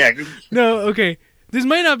fucking reacting. No, okay. This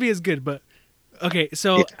might not be as good, but okay.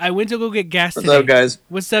 So I went to go get gas What's today. up, guys?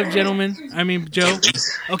 What's up, gentlemen? I mean, Joe.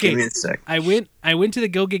 Okay. Give me a sec. I went to the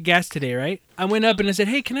go get gas today, right? I went up and I said,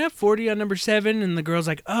 "Hey, can I have 40 on number 7?" And the girl's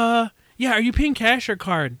like, yeah, are you paying cash or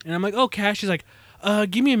card?" And I'm like, "Oh, cash." She's like,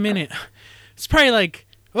 give me a minute." It's probably like,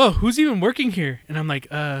 "Oh, who's even working here?" And I'm like,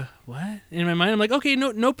 what? In my mind, I'm like, "Okay,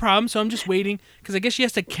 no problem." So I'm just waiting because I guess she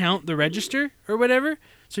has to count the register or whatever.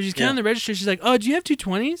 So she's counting the register. She's like, "Oh, do you have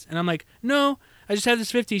 220s?" And I'm like, "No, I just have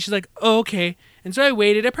this 50." She's like, "Oh, okay." And so I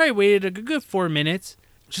waited. I probably waited a good 4 minutes.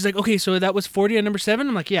 She's like, "Okay, so that was 40 on number 7?"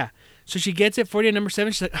 I'm like, "Yeah." So she gets it, 40 on number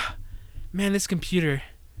 7. She's like, "Man, this computer's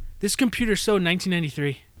so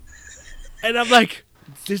 1993." And I'm like,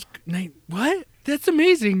 what? That's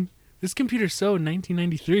amazing. This computer's so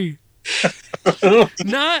 1993.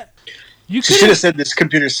 Not, you She could should have said this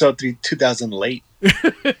computer's so 2000 late.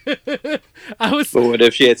 I was, But what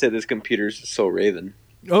if she had said this computer's so Raven?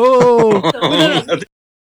 oh, no.